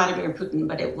wasn't Vladimir Putin,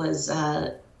 but it was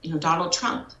Donald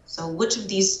Trump. So which of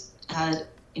these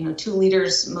two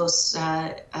leaders most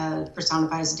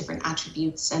personifies different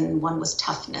attributes? And one was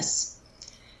toughness.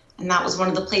 And that was one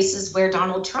of the places where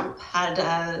Donald Trump had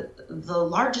the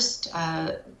largest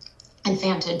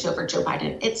advantage over Joe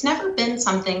Biden. It's never been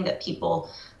something that people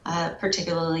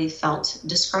particularly felt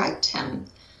described him.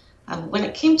 When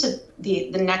it came to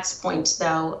the next point,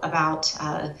 though, about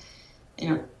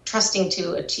trusting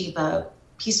to achieve a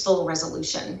peaceful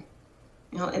resolution,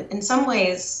 in some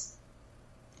ways,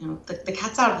 the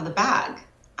cat's out of the bag.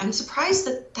 I'm surprised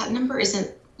that number isn't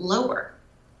lower,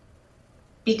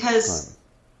 because.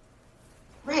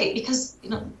 Right, because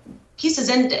peace has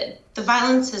ended. The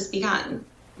violence has begun.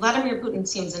 Vladimir Putin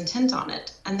seems intent on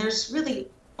it. And there's really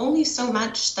only so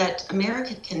much that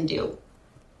America can do,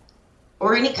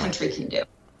 or any country can do.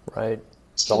 Right.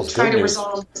 To try to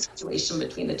resolve the situation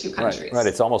between the two countries. Right.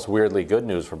 It's almost weirdly good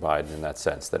news for Biden in that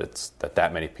sense,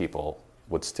 that many people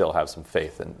would still have some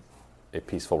faith in a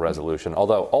peaceful resolution.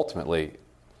 Although ultimately,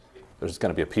 there's going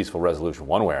to be a peaceful resolution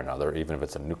one way or another, even if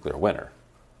it's a nuclear winter.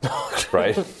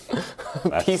 Right?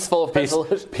 Peaceful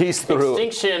resolution. Peace through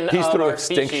extinction. Peace through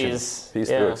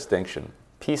extinction.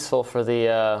 Peaceful for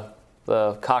the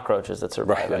cockroaches that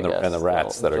survive, right, and the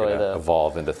rats that are going to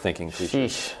evolve into thinking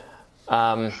creatures.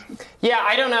 I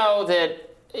don't know that.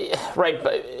 Right,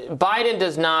 Biden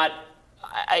does not.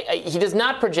 He does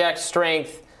not project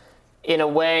strength in a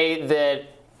way that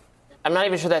I'm not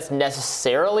even sure that's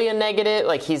necessarily a negative.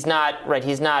 Like he's not right.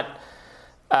 He's not.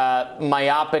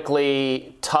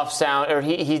 Myopically tough sound, or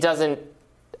he doesn't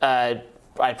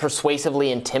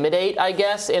persuasively intimidate, I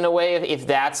guess, in a way, if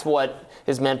that's what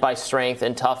is meant by strength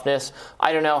and toughness.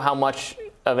 I don't know how much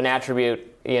of an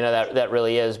attribute that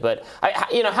really is, but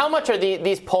how much are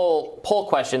these poll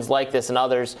questions like this and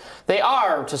others? They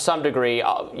are to some degree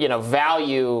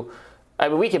value I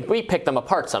mean, we pick them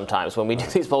apart sometimes when we do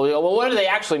these polls. We go, well, what do they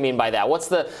actually mean by that?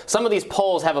 Some of these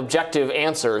polls have objective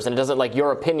answers, and it doesn't, like,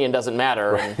 your opinion doesn't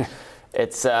matter. Right. And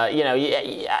it's,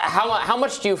 how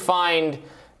much do you find,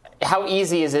 how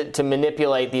easy is it to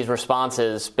manipulate these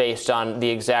responses based on the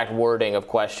exact wording of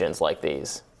questions like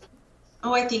these?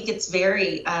 Oh, I think it's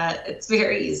very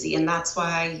easy, and that's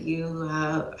why you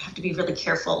have to be really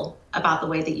careful about the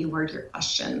way that you word your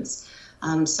questions.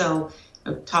 So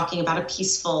talking about a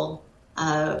peaceful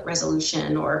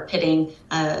resolution or pitting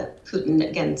Putin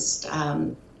against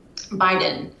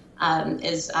Biden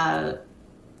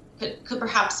could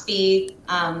perhaps be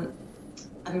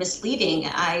misleading.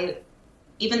 I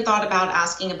even thought about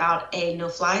asking about a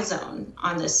no-fly zone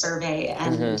on this survey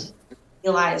and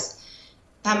realized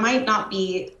that might not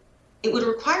be, it would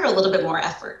require a little bit more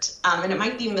effort. And it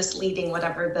might be misleading,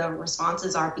 whatever the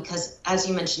responses are, because as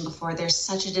you mentioned before, there's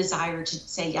such a desire to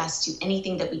say yes to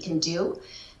anything that we can do,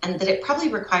 and that it probably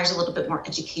requires a little bit more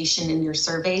education in your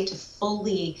survey to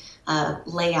fully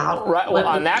lay out. Right. Well,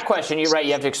 on that question, you're right.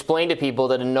 You have to explain to people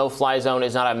that a no-fly zone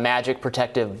is not a magic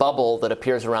protective bubble that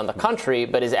appears around the country,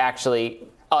 but is actually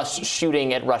us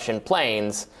shooting at Russian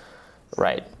planes.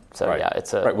 Right. So, right. Yeah,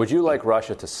 it's a... Right. Would you like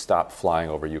Russia to stop flying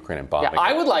over Ukraine and bombing? Yeah,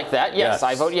 I would like that. Yes.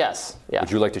 I vote yes. Yeah.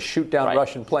 Would you like to shoot down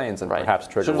Russian planes and perhaps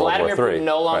trigger World War III? Should Vladimir Putin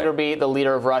no longer be the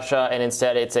leader of Russia, and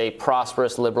instead it's a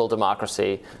prosperous liberal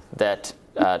democracy that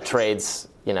trades,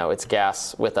 its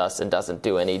gas with us and doesn't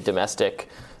do any domestic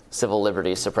civil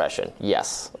liberties suppression?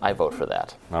 Yes, I vote for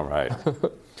that. All right.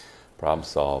 Problem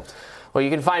solved. Well, you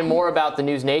can find more about the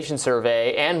News Nation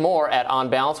survey and more at On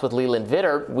Balance with Leland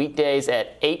Vitter, weekdays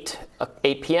at 8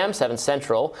 p.m., 7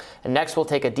 Central. And next, we'll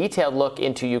take a detailed look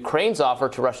into Ukraine's offer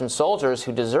to Russian soldiers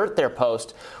who desert their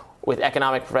post with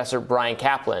economic professor Brian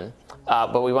Kaplan.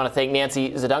 But we want to thank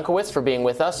Nancy Zadunkowicz for being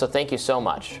with us, so thank you so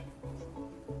much.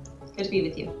 Good to be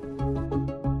with you.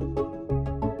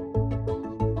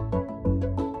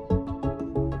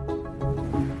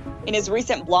 In his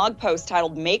recent blog post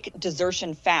titled Make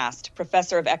Desertion Fast,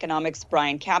 Professor of Economics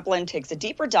Brian Kaplan takes a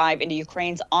deeper dive into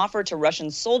Ukraine's offer to Russian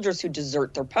soldiers who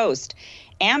desert their post.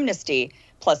 Amnesty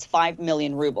plus 5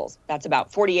 million rubles. That's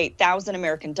about 48,000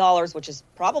 American dollars, which is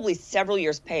probably several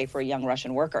years' pay for a young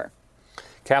Russian worker.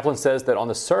 Kaplan says that on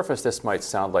the surface, this might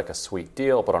sound like a sweet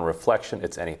deal, but on reflection,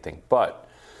 it's anything but.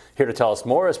 Here to tell us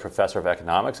more is Professor of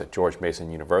Economics at George Mason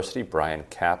University, Brian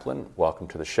Kaplan. Welcome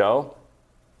to the show.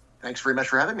 Thanks very much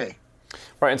for having me.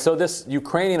 Right, and so this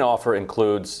Ukrainian offer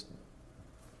includes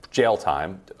jail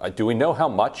time. Do we know how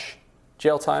much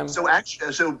jail time? So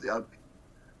actually,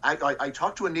 I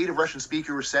talked to a native Russian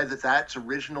speaker who said that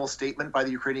original statement by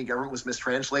the Ukrainian government was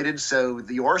mistranslated. So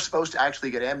you are supposed to actually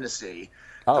get amnesty.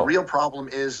 Oh. The real problem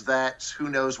is that who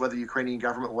knows whether the Ukrainian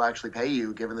government will actually pay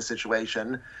you, given the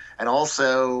situation. And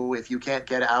also, if you can't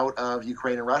get out of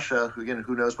Ukraine and Russia,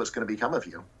 who knows what's going to become of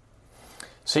you.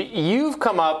 So you've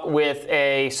come up with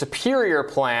a superior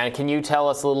plan. Can you tell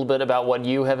us a little bit about what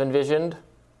you have envisioned?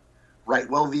 Right.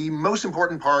 Well, the most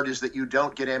important part is that you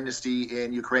don't get amnesty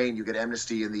in Ukraine, you get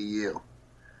amnesty in the EU.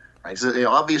 Right. So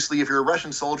obviously, if you're a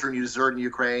Russian soldier and you desert in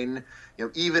Ukraine,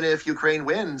 even if Ukraine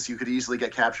wins, you could easily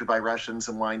get captured by Russians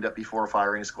and wind up before a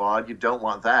firing squad. You don't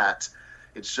want that.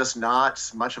 It's just not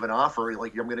much of an offer.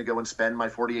 Like, I'm going to go and spend my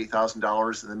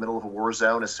 $48,000 in the middle of a war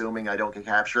zone, assuming I don't get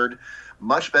captured.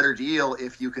 Much better deal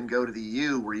if you can go to the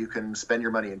EU, where you can spend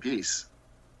your money in peace.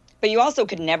 But you also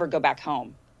could never go back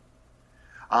home.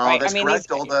 Right? That's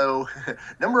correct, although a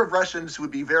number of Russians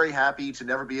would be very happy to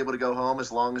never be able to go home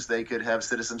as long as they could have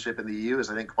citizenship in the EU is,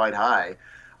 I think, quite high.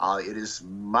 It is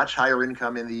much higher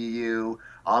income in the EU,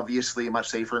 obviously a much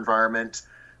safer environment.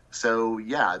 So,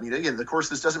 yeah, again, of course,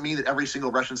 this doesn't mean that every single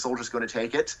Russian soldier is going to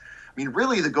take it.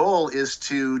 Really, the goal is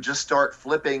to just start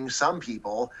flipping some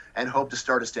people and hope to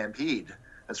start a stampede.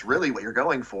 That's really what you're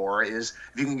going for, is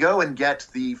if you can go and get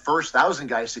the first 1,000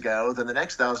 guys to go, then the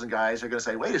next 1,000 guys are going to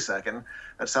say, wait a second,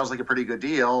 that sounds like a pretty good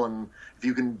deal. And if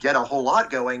you can get a whole lot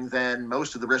going, then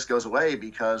most of the risk goes away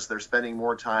because they're spending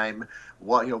more time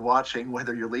watching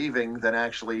whether you're leaving than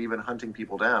actually even hunting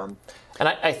people down. And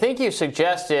I think you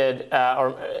suggested,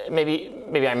 or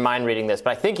maybe I'm mind reading this,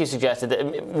 but I think you suggested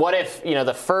that what if,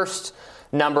 the first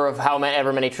number of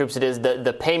however many troops it is,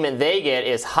 the payment they get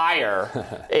is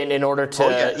higher in order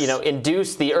to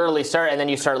induce the early start, and then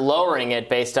you start lowering it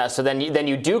based on. So then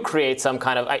you do create some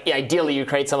kind of, ideally you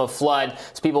create some of flood,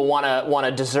 so people want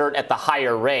to desert at the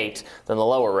higher rate than the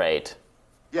lower rate.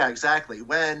 Yeah, exactly.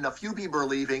 When a few people are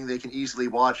leaving, they can easily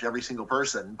watch every single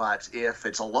person. But if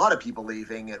it's a lot of people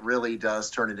leaving, it really does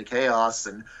turn into chaos.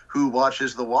 And who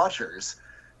watches the watchers?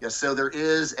 Yeah, so there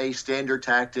is a standard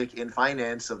tactic in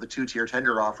finance of the two-tier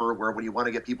tender offer where when you want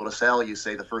to get people to sell, you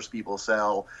say the first people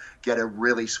sell get a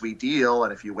really sweet deal,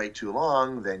 and if you wait too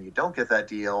long, then you don't get that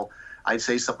deal. I'd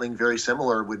say something very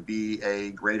similar would be a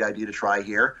great idea to try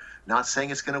here. Not saying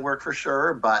it's going to work for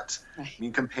sure, but I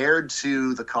mean, compared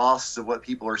to the costs of what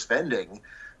people are spending,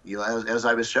 as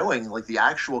I was showing, like the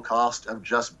actual cost of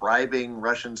just bribing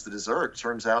Russians to desert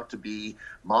turns out to be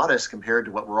modest compared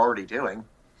to what we're already doing.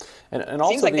 And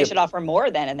also seems like they should offer more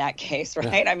then in that case,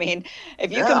 right? Yeah. I mean,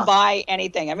 if you can buy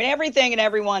anything, I mean, everything and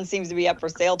everyone seems to be up for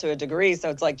sale to a degree. So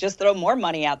it's like just throw more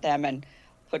money at them and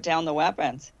put down the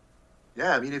weapons.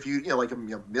 Yeah, I mean, if you like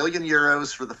 €1 million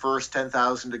for the first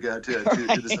 10,000 to go to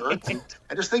desert, and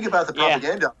just think about the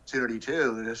propaganda opportunity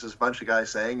too. There's just a bunch of guys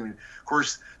saying, I mean, of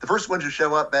course, the first ones who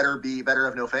show up better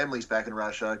have no families back in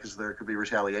Russia because there could be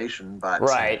retaliation. But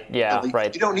right,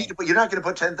 right. You don't need to. You're not going to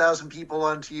put 10,000 people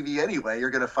on TV anyway.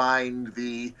 You're going to find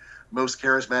the most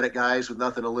charismatic guys with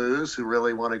nothing to lose who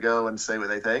really want to go and say what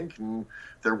they think, and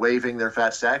they're waving their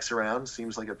fat stacks around.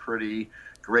 Seems like a pretty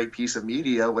great piece of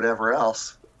media, whatever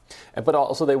else. But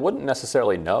also, they wouldn't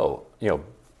necessarily know,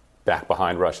 back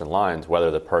behind Russian lines, whether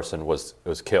the person was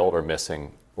killed or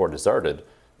missing or deserted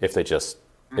if they just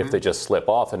slip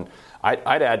off. And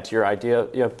I'd add to your idea,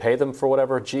 pay them for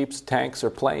whatever jeeps, tanks, or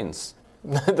planes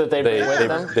that they bring with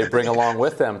them. They bring along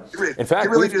with them. In fact, they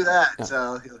really do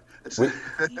that.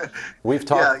 We've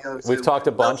talked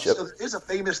a bunch. So there is a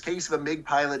famous case of a MiG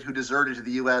pilot who deserted to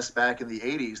the U.S. back in the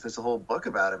 80s. There's a whole book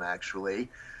about him, actually.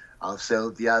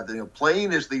 The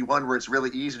plane is the one where it's really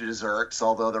easy to desert,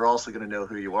 although they're also going to know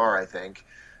who you are, I think.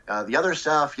 The other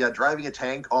stuff, driving a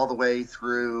tank all the way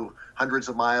through hundreds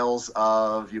of miles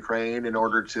of Ukraine in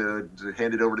order to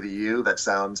hand it over to the EU, that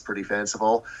sounds pretty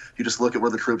fanciful. If you just look at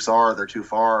where the troops are, they're too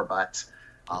far, but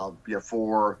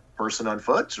for a person on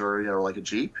foot or like a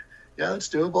Jeep, it's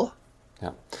doable.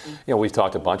 Yeah. We've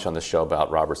talked a bunch on this show about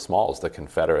Robert Smalls, the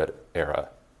Confederate era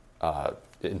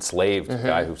enslaved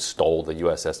guy who stole the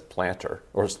USS Planter,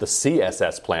 or the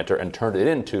CSS Planter, and turned it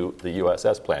into the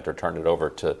USS Planter, turned it over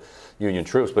to Union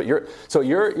troops. But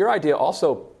your idea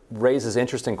also raises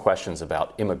interesting questions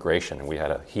about immigration, and we had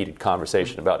a heated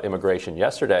conversation about immigration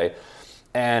yesterday.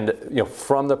 And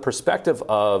from the perspective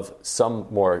of some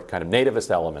more kind of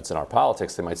nativist elements in our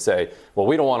politics, they might say, well,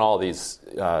 we don't want all these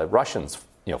Russians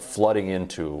flooding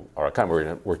into our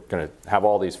economy. We're going to have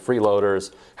all these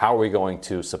freeloaders. How are we going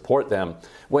to support them?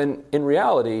 When in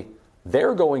reality,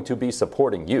 they're going to be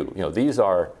supporting you. These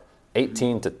are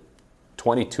 18 to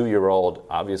 22-year-old,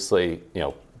 obviously,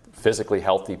 physically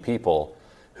healthy people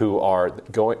who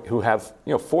have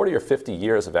 40 or 50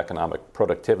 years of economic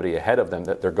productivity ahead of them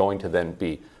that they're going to then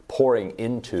be pouring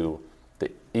into the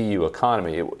EU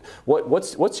economy.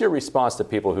 What's your response to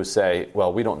people who say,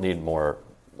 well, we don't need more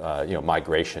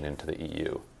migration into the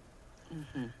EU? I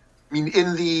mean,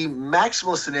 in the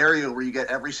maximal scenario where you get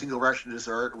every single Russian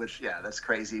desert, which, that's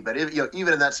crazy. But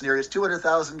even in that scenario, it's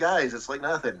 200,000 guys. It's like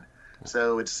nothing.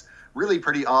 So it's really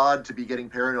pretty odd to be getting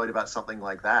paranoid about something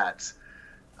like that.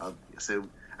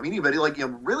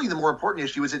 Really the more important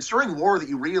issue is it's during war that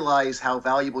you realize how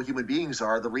valuable human beings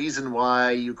are. The reason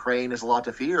why Ukraine has a lot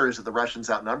to fear is that the Russians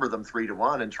outnumber them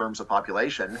 3-1 in terms of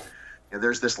population.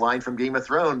 There's this line from Game of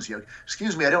Thrones,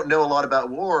 excuse me, I don't know a lot about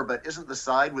war, but isn't the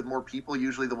side with more people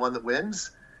usually the one that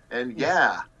wins? And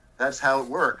that's how it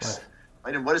works.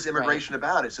 Right. And what is immigration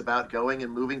about? It's about going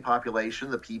and moving population,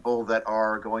 the people that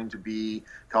are going to be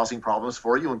causing problems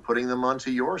for you, and putting them onto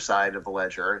your side of the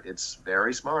ledger. It's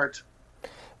very smart.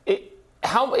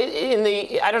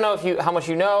 I don't know how much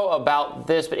you know about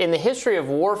this, but in the history of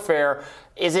warfare,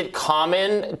 is it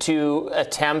common to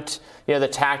attempt, the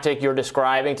tactic you're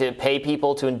describing, to pay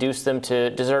people to induce them to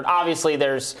desert? Obviously,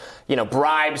 there's,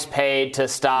 bribes paid to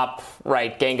stop,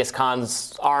 Genghis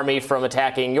Khan's army from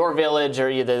attacking your village,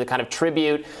 or the kind of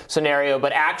tribute scenario,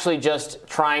 but actually just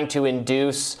trying to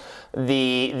induce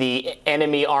the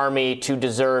enemy army to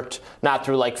desert, not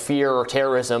through fear or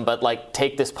terrorism, but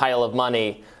take this pile of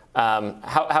money.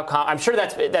 I'm sure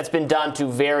that's been done to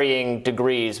varying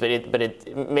degrees, but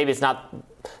maybe it's not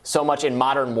so much in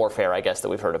modern warfare, I guess, that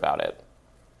we've heard about it.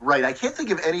 Right. I can't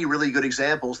think of any really good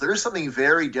examples. There is something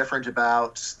very different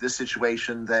about this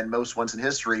situation than most ones in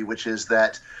history, which is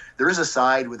that there is a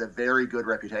side with a very good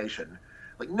reputation.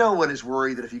 No one is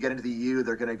worried that if you get into the EU,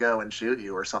 they're going to go and shoot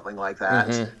you or something like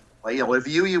that. Like, if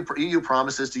EU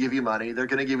promises to give you money, they're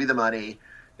going to give you the money.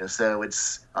 So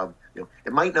it's,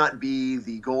 it might not be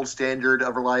the gold standard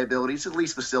of reliability. It's at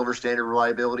least the silver standard of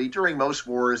reliability. During most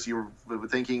wars, you were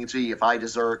thinking, gee, if I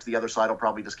desert, the other side will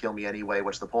probably just kill me anyway.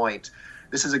 What's the point?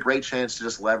 This is a great chance to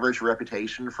just leverage your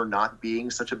reputation for not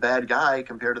being such a bad guy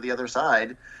compared to the other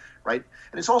side, right?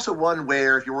 And it's also one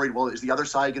where if you're worried, well, is the other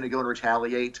side going to go and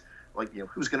retaliate? Like,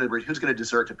 who's going to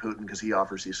desert to Putin because he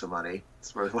offers you some money?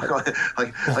 It's sort of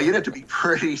like you'd have to be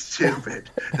pretty stupid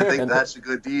to think that's a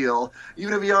good deal,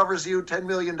 even if he offers you $10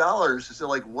 million. So,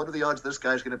 like, what are the odds this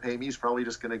guy's going to pay me? He's probably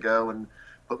just going to go and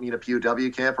put me in a POW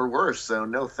camp or worse. So,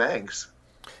 no thanks.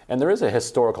 And there is a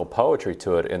historical poetry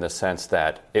to it in the sense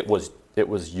that it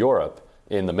was Europe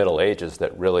in the Middle Ages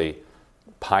that really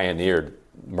pioneered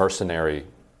mercenary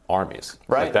armies.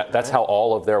 Right. Like that's how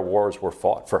all of their wars were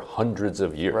fought for hundreds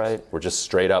of years. Right. We're just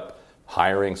straight up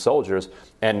hiring soldiers,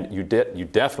 and you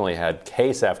definitely had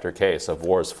case after case of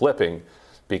wars flipping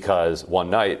because one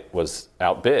knight was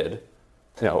outbid,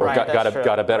 or right,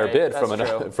 got a better bid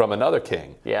from another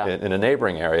king yeah. in a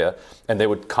neighboring area, and they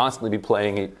would constantly be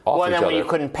playing off each other. Well, and then when you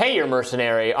couldn't pay your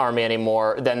mercenary army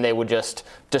anymore, then they would just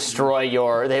destroy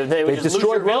they would just lose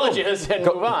your villages and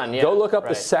move on. Yeah. Go look up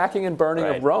the sacking and burning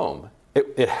of Rome.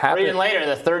 It happened. Or even later in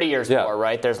the 30 Years' War,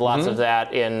 right? There's lots of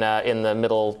that in the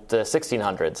middle, the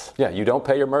 1600s. Yeah, you don't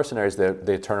pay your mercenaries,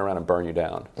 they turn around and burn you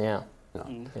down. Yeah.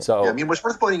 No. So, I mean, what's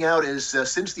worth pointing out is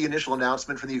since the initial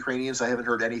announcement from the Ukrainians, I haven't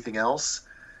heard anything else.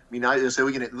 I mean,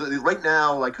 right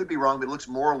now, I could be wrong, but it looks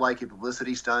more like a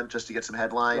publicity stunt just to get some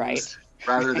headlines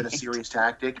rather than a serious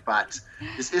tactic. But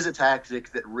this is a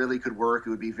tactic that really could work. It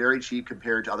would be very cheap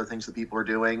compared to other things that people are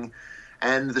doing.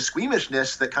 And the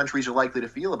squeamishness that countries are likely to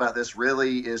feel about this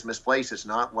really is misplaced. It's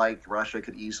not like Russia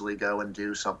could easily go and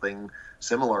do something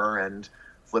similar and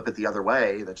flip it the other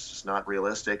way. That's just not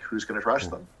realistic. Who's going to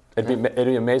trust them? It'd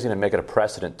be amazing to make it a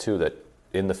precedent, too, that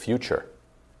in the future,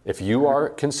 if you are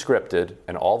conscripted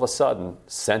and all of a sudden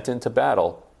sent into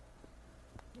battle,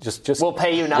 just we'll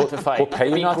pay you not to fight. We'll pay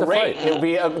you not to fight. It'll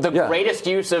be the greatest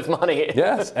use of money.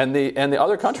 Yes, and the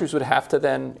other countries would have to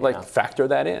then factor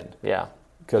that in. Yeah.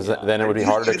 Because then it would be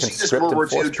harder to conscript and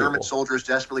force people. World War II German soldiers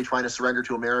desperately trying to surrender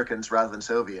to Americans rather than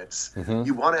Soviets. Mm-hmm.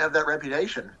 You want to have that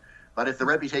reputation. But if the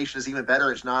reputation is even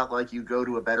better, it's not like you go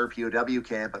to a better POW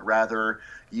camp, but rather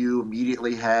you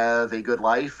immediately have a good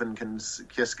life and can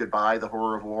kiss goodbye the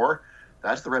horror of war.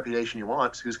 That's the reputation you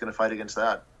want. Who's going to fight against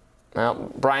that?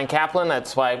 Well, Brian Kaplan,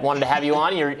 that's why I wanted to have you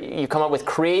on. You come up with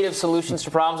creative solutions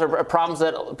to problems or problems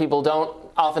that people don't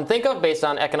often think of based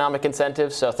on economic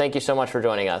incentives. So thank you so much for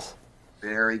joining us.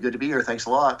 Very good to be here. Thanks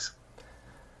a lot.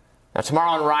 Now,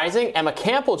 tomorrow on Rising, Emma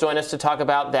Camp will join us to talk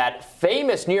about that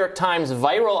famous New York Times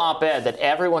viral op-ed that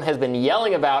everyone has been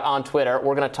yelling about on Twitter.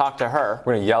 We're going to talk to her.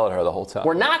 We're going to yell at her the whole time.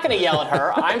 We're not going to yell at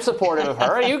her. I'm supportive of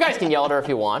her. You guys can yell at her if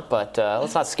you want, but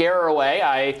let's not scare her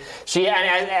away.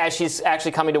 She's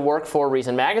actually coming to work for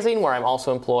Reason Magazine, where I'm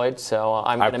also employed, so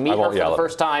I'm going to meet her for the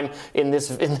first time in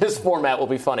this format. Will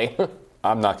be funny.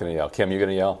 I'm not going to yell. Kim, you going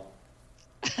to yell?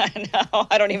 No,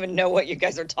 I don't even know what you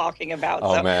guys are talking about.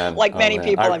 Like many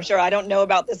people, I'm sure I don't know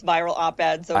about this viral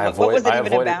op-ed. So what was it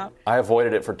even about? I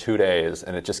avoided it for 2 days,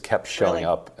 and it just kept showing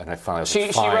up. And I finally she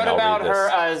wrote about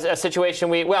a situation.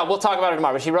 We'll talk about it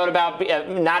tomorrow. But she wrote about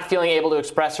not feeling able to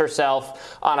express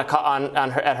herself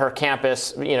at her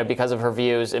campus, because of her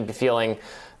views, and feeling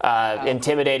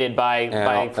intimidated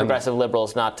by progressive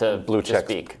liberals not to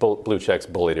speak. Blue Checks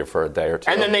bullied her for a day or two.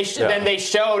 And then they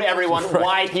showed everyone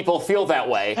why people feel that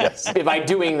way by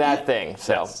doing that thing.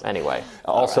 So anyway.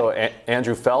 Also,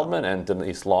 Andrew Feldman and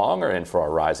Denise Long are in for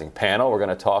our Rising panel. We're going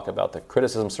to talk about the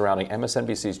criticism surrounding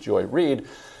MSNBC's Joy Reid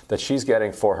that she's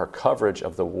getting for her coverage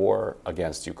of the war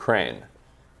against Ukraine.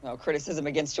 No criticism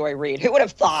against Joy Reid. Who would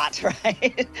have thought,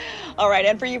 right? All right,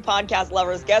 and for you podcast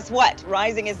lovers, guess what?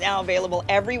 Rising is now available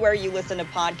everywhere you listen to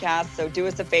podcasts. So do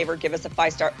us a favor, give us a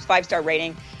five-star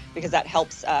rating, because that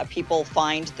helps people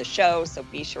find the show. So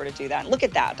be sure to do that. Look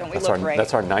at that. Don't we look great?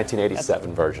 That's our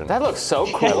 1987 version. That looks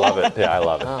so cool. I love it. Yeah, I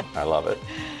love it. I love it.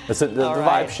 The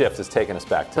vibe shift has taken us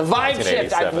back to the vibe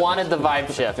shift. I've wanted the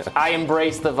vibe shift. I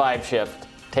embrace the vibe shift.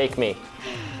 Take me.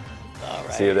 All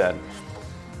right. See you then.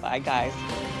 Bye, guys.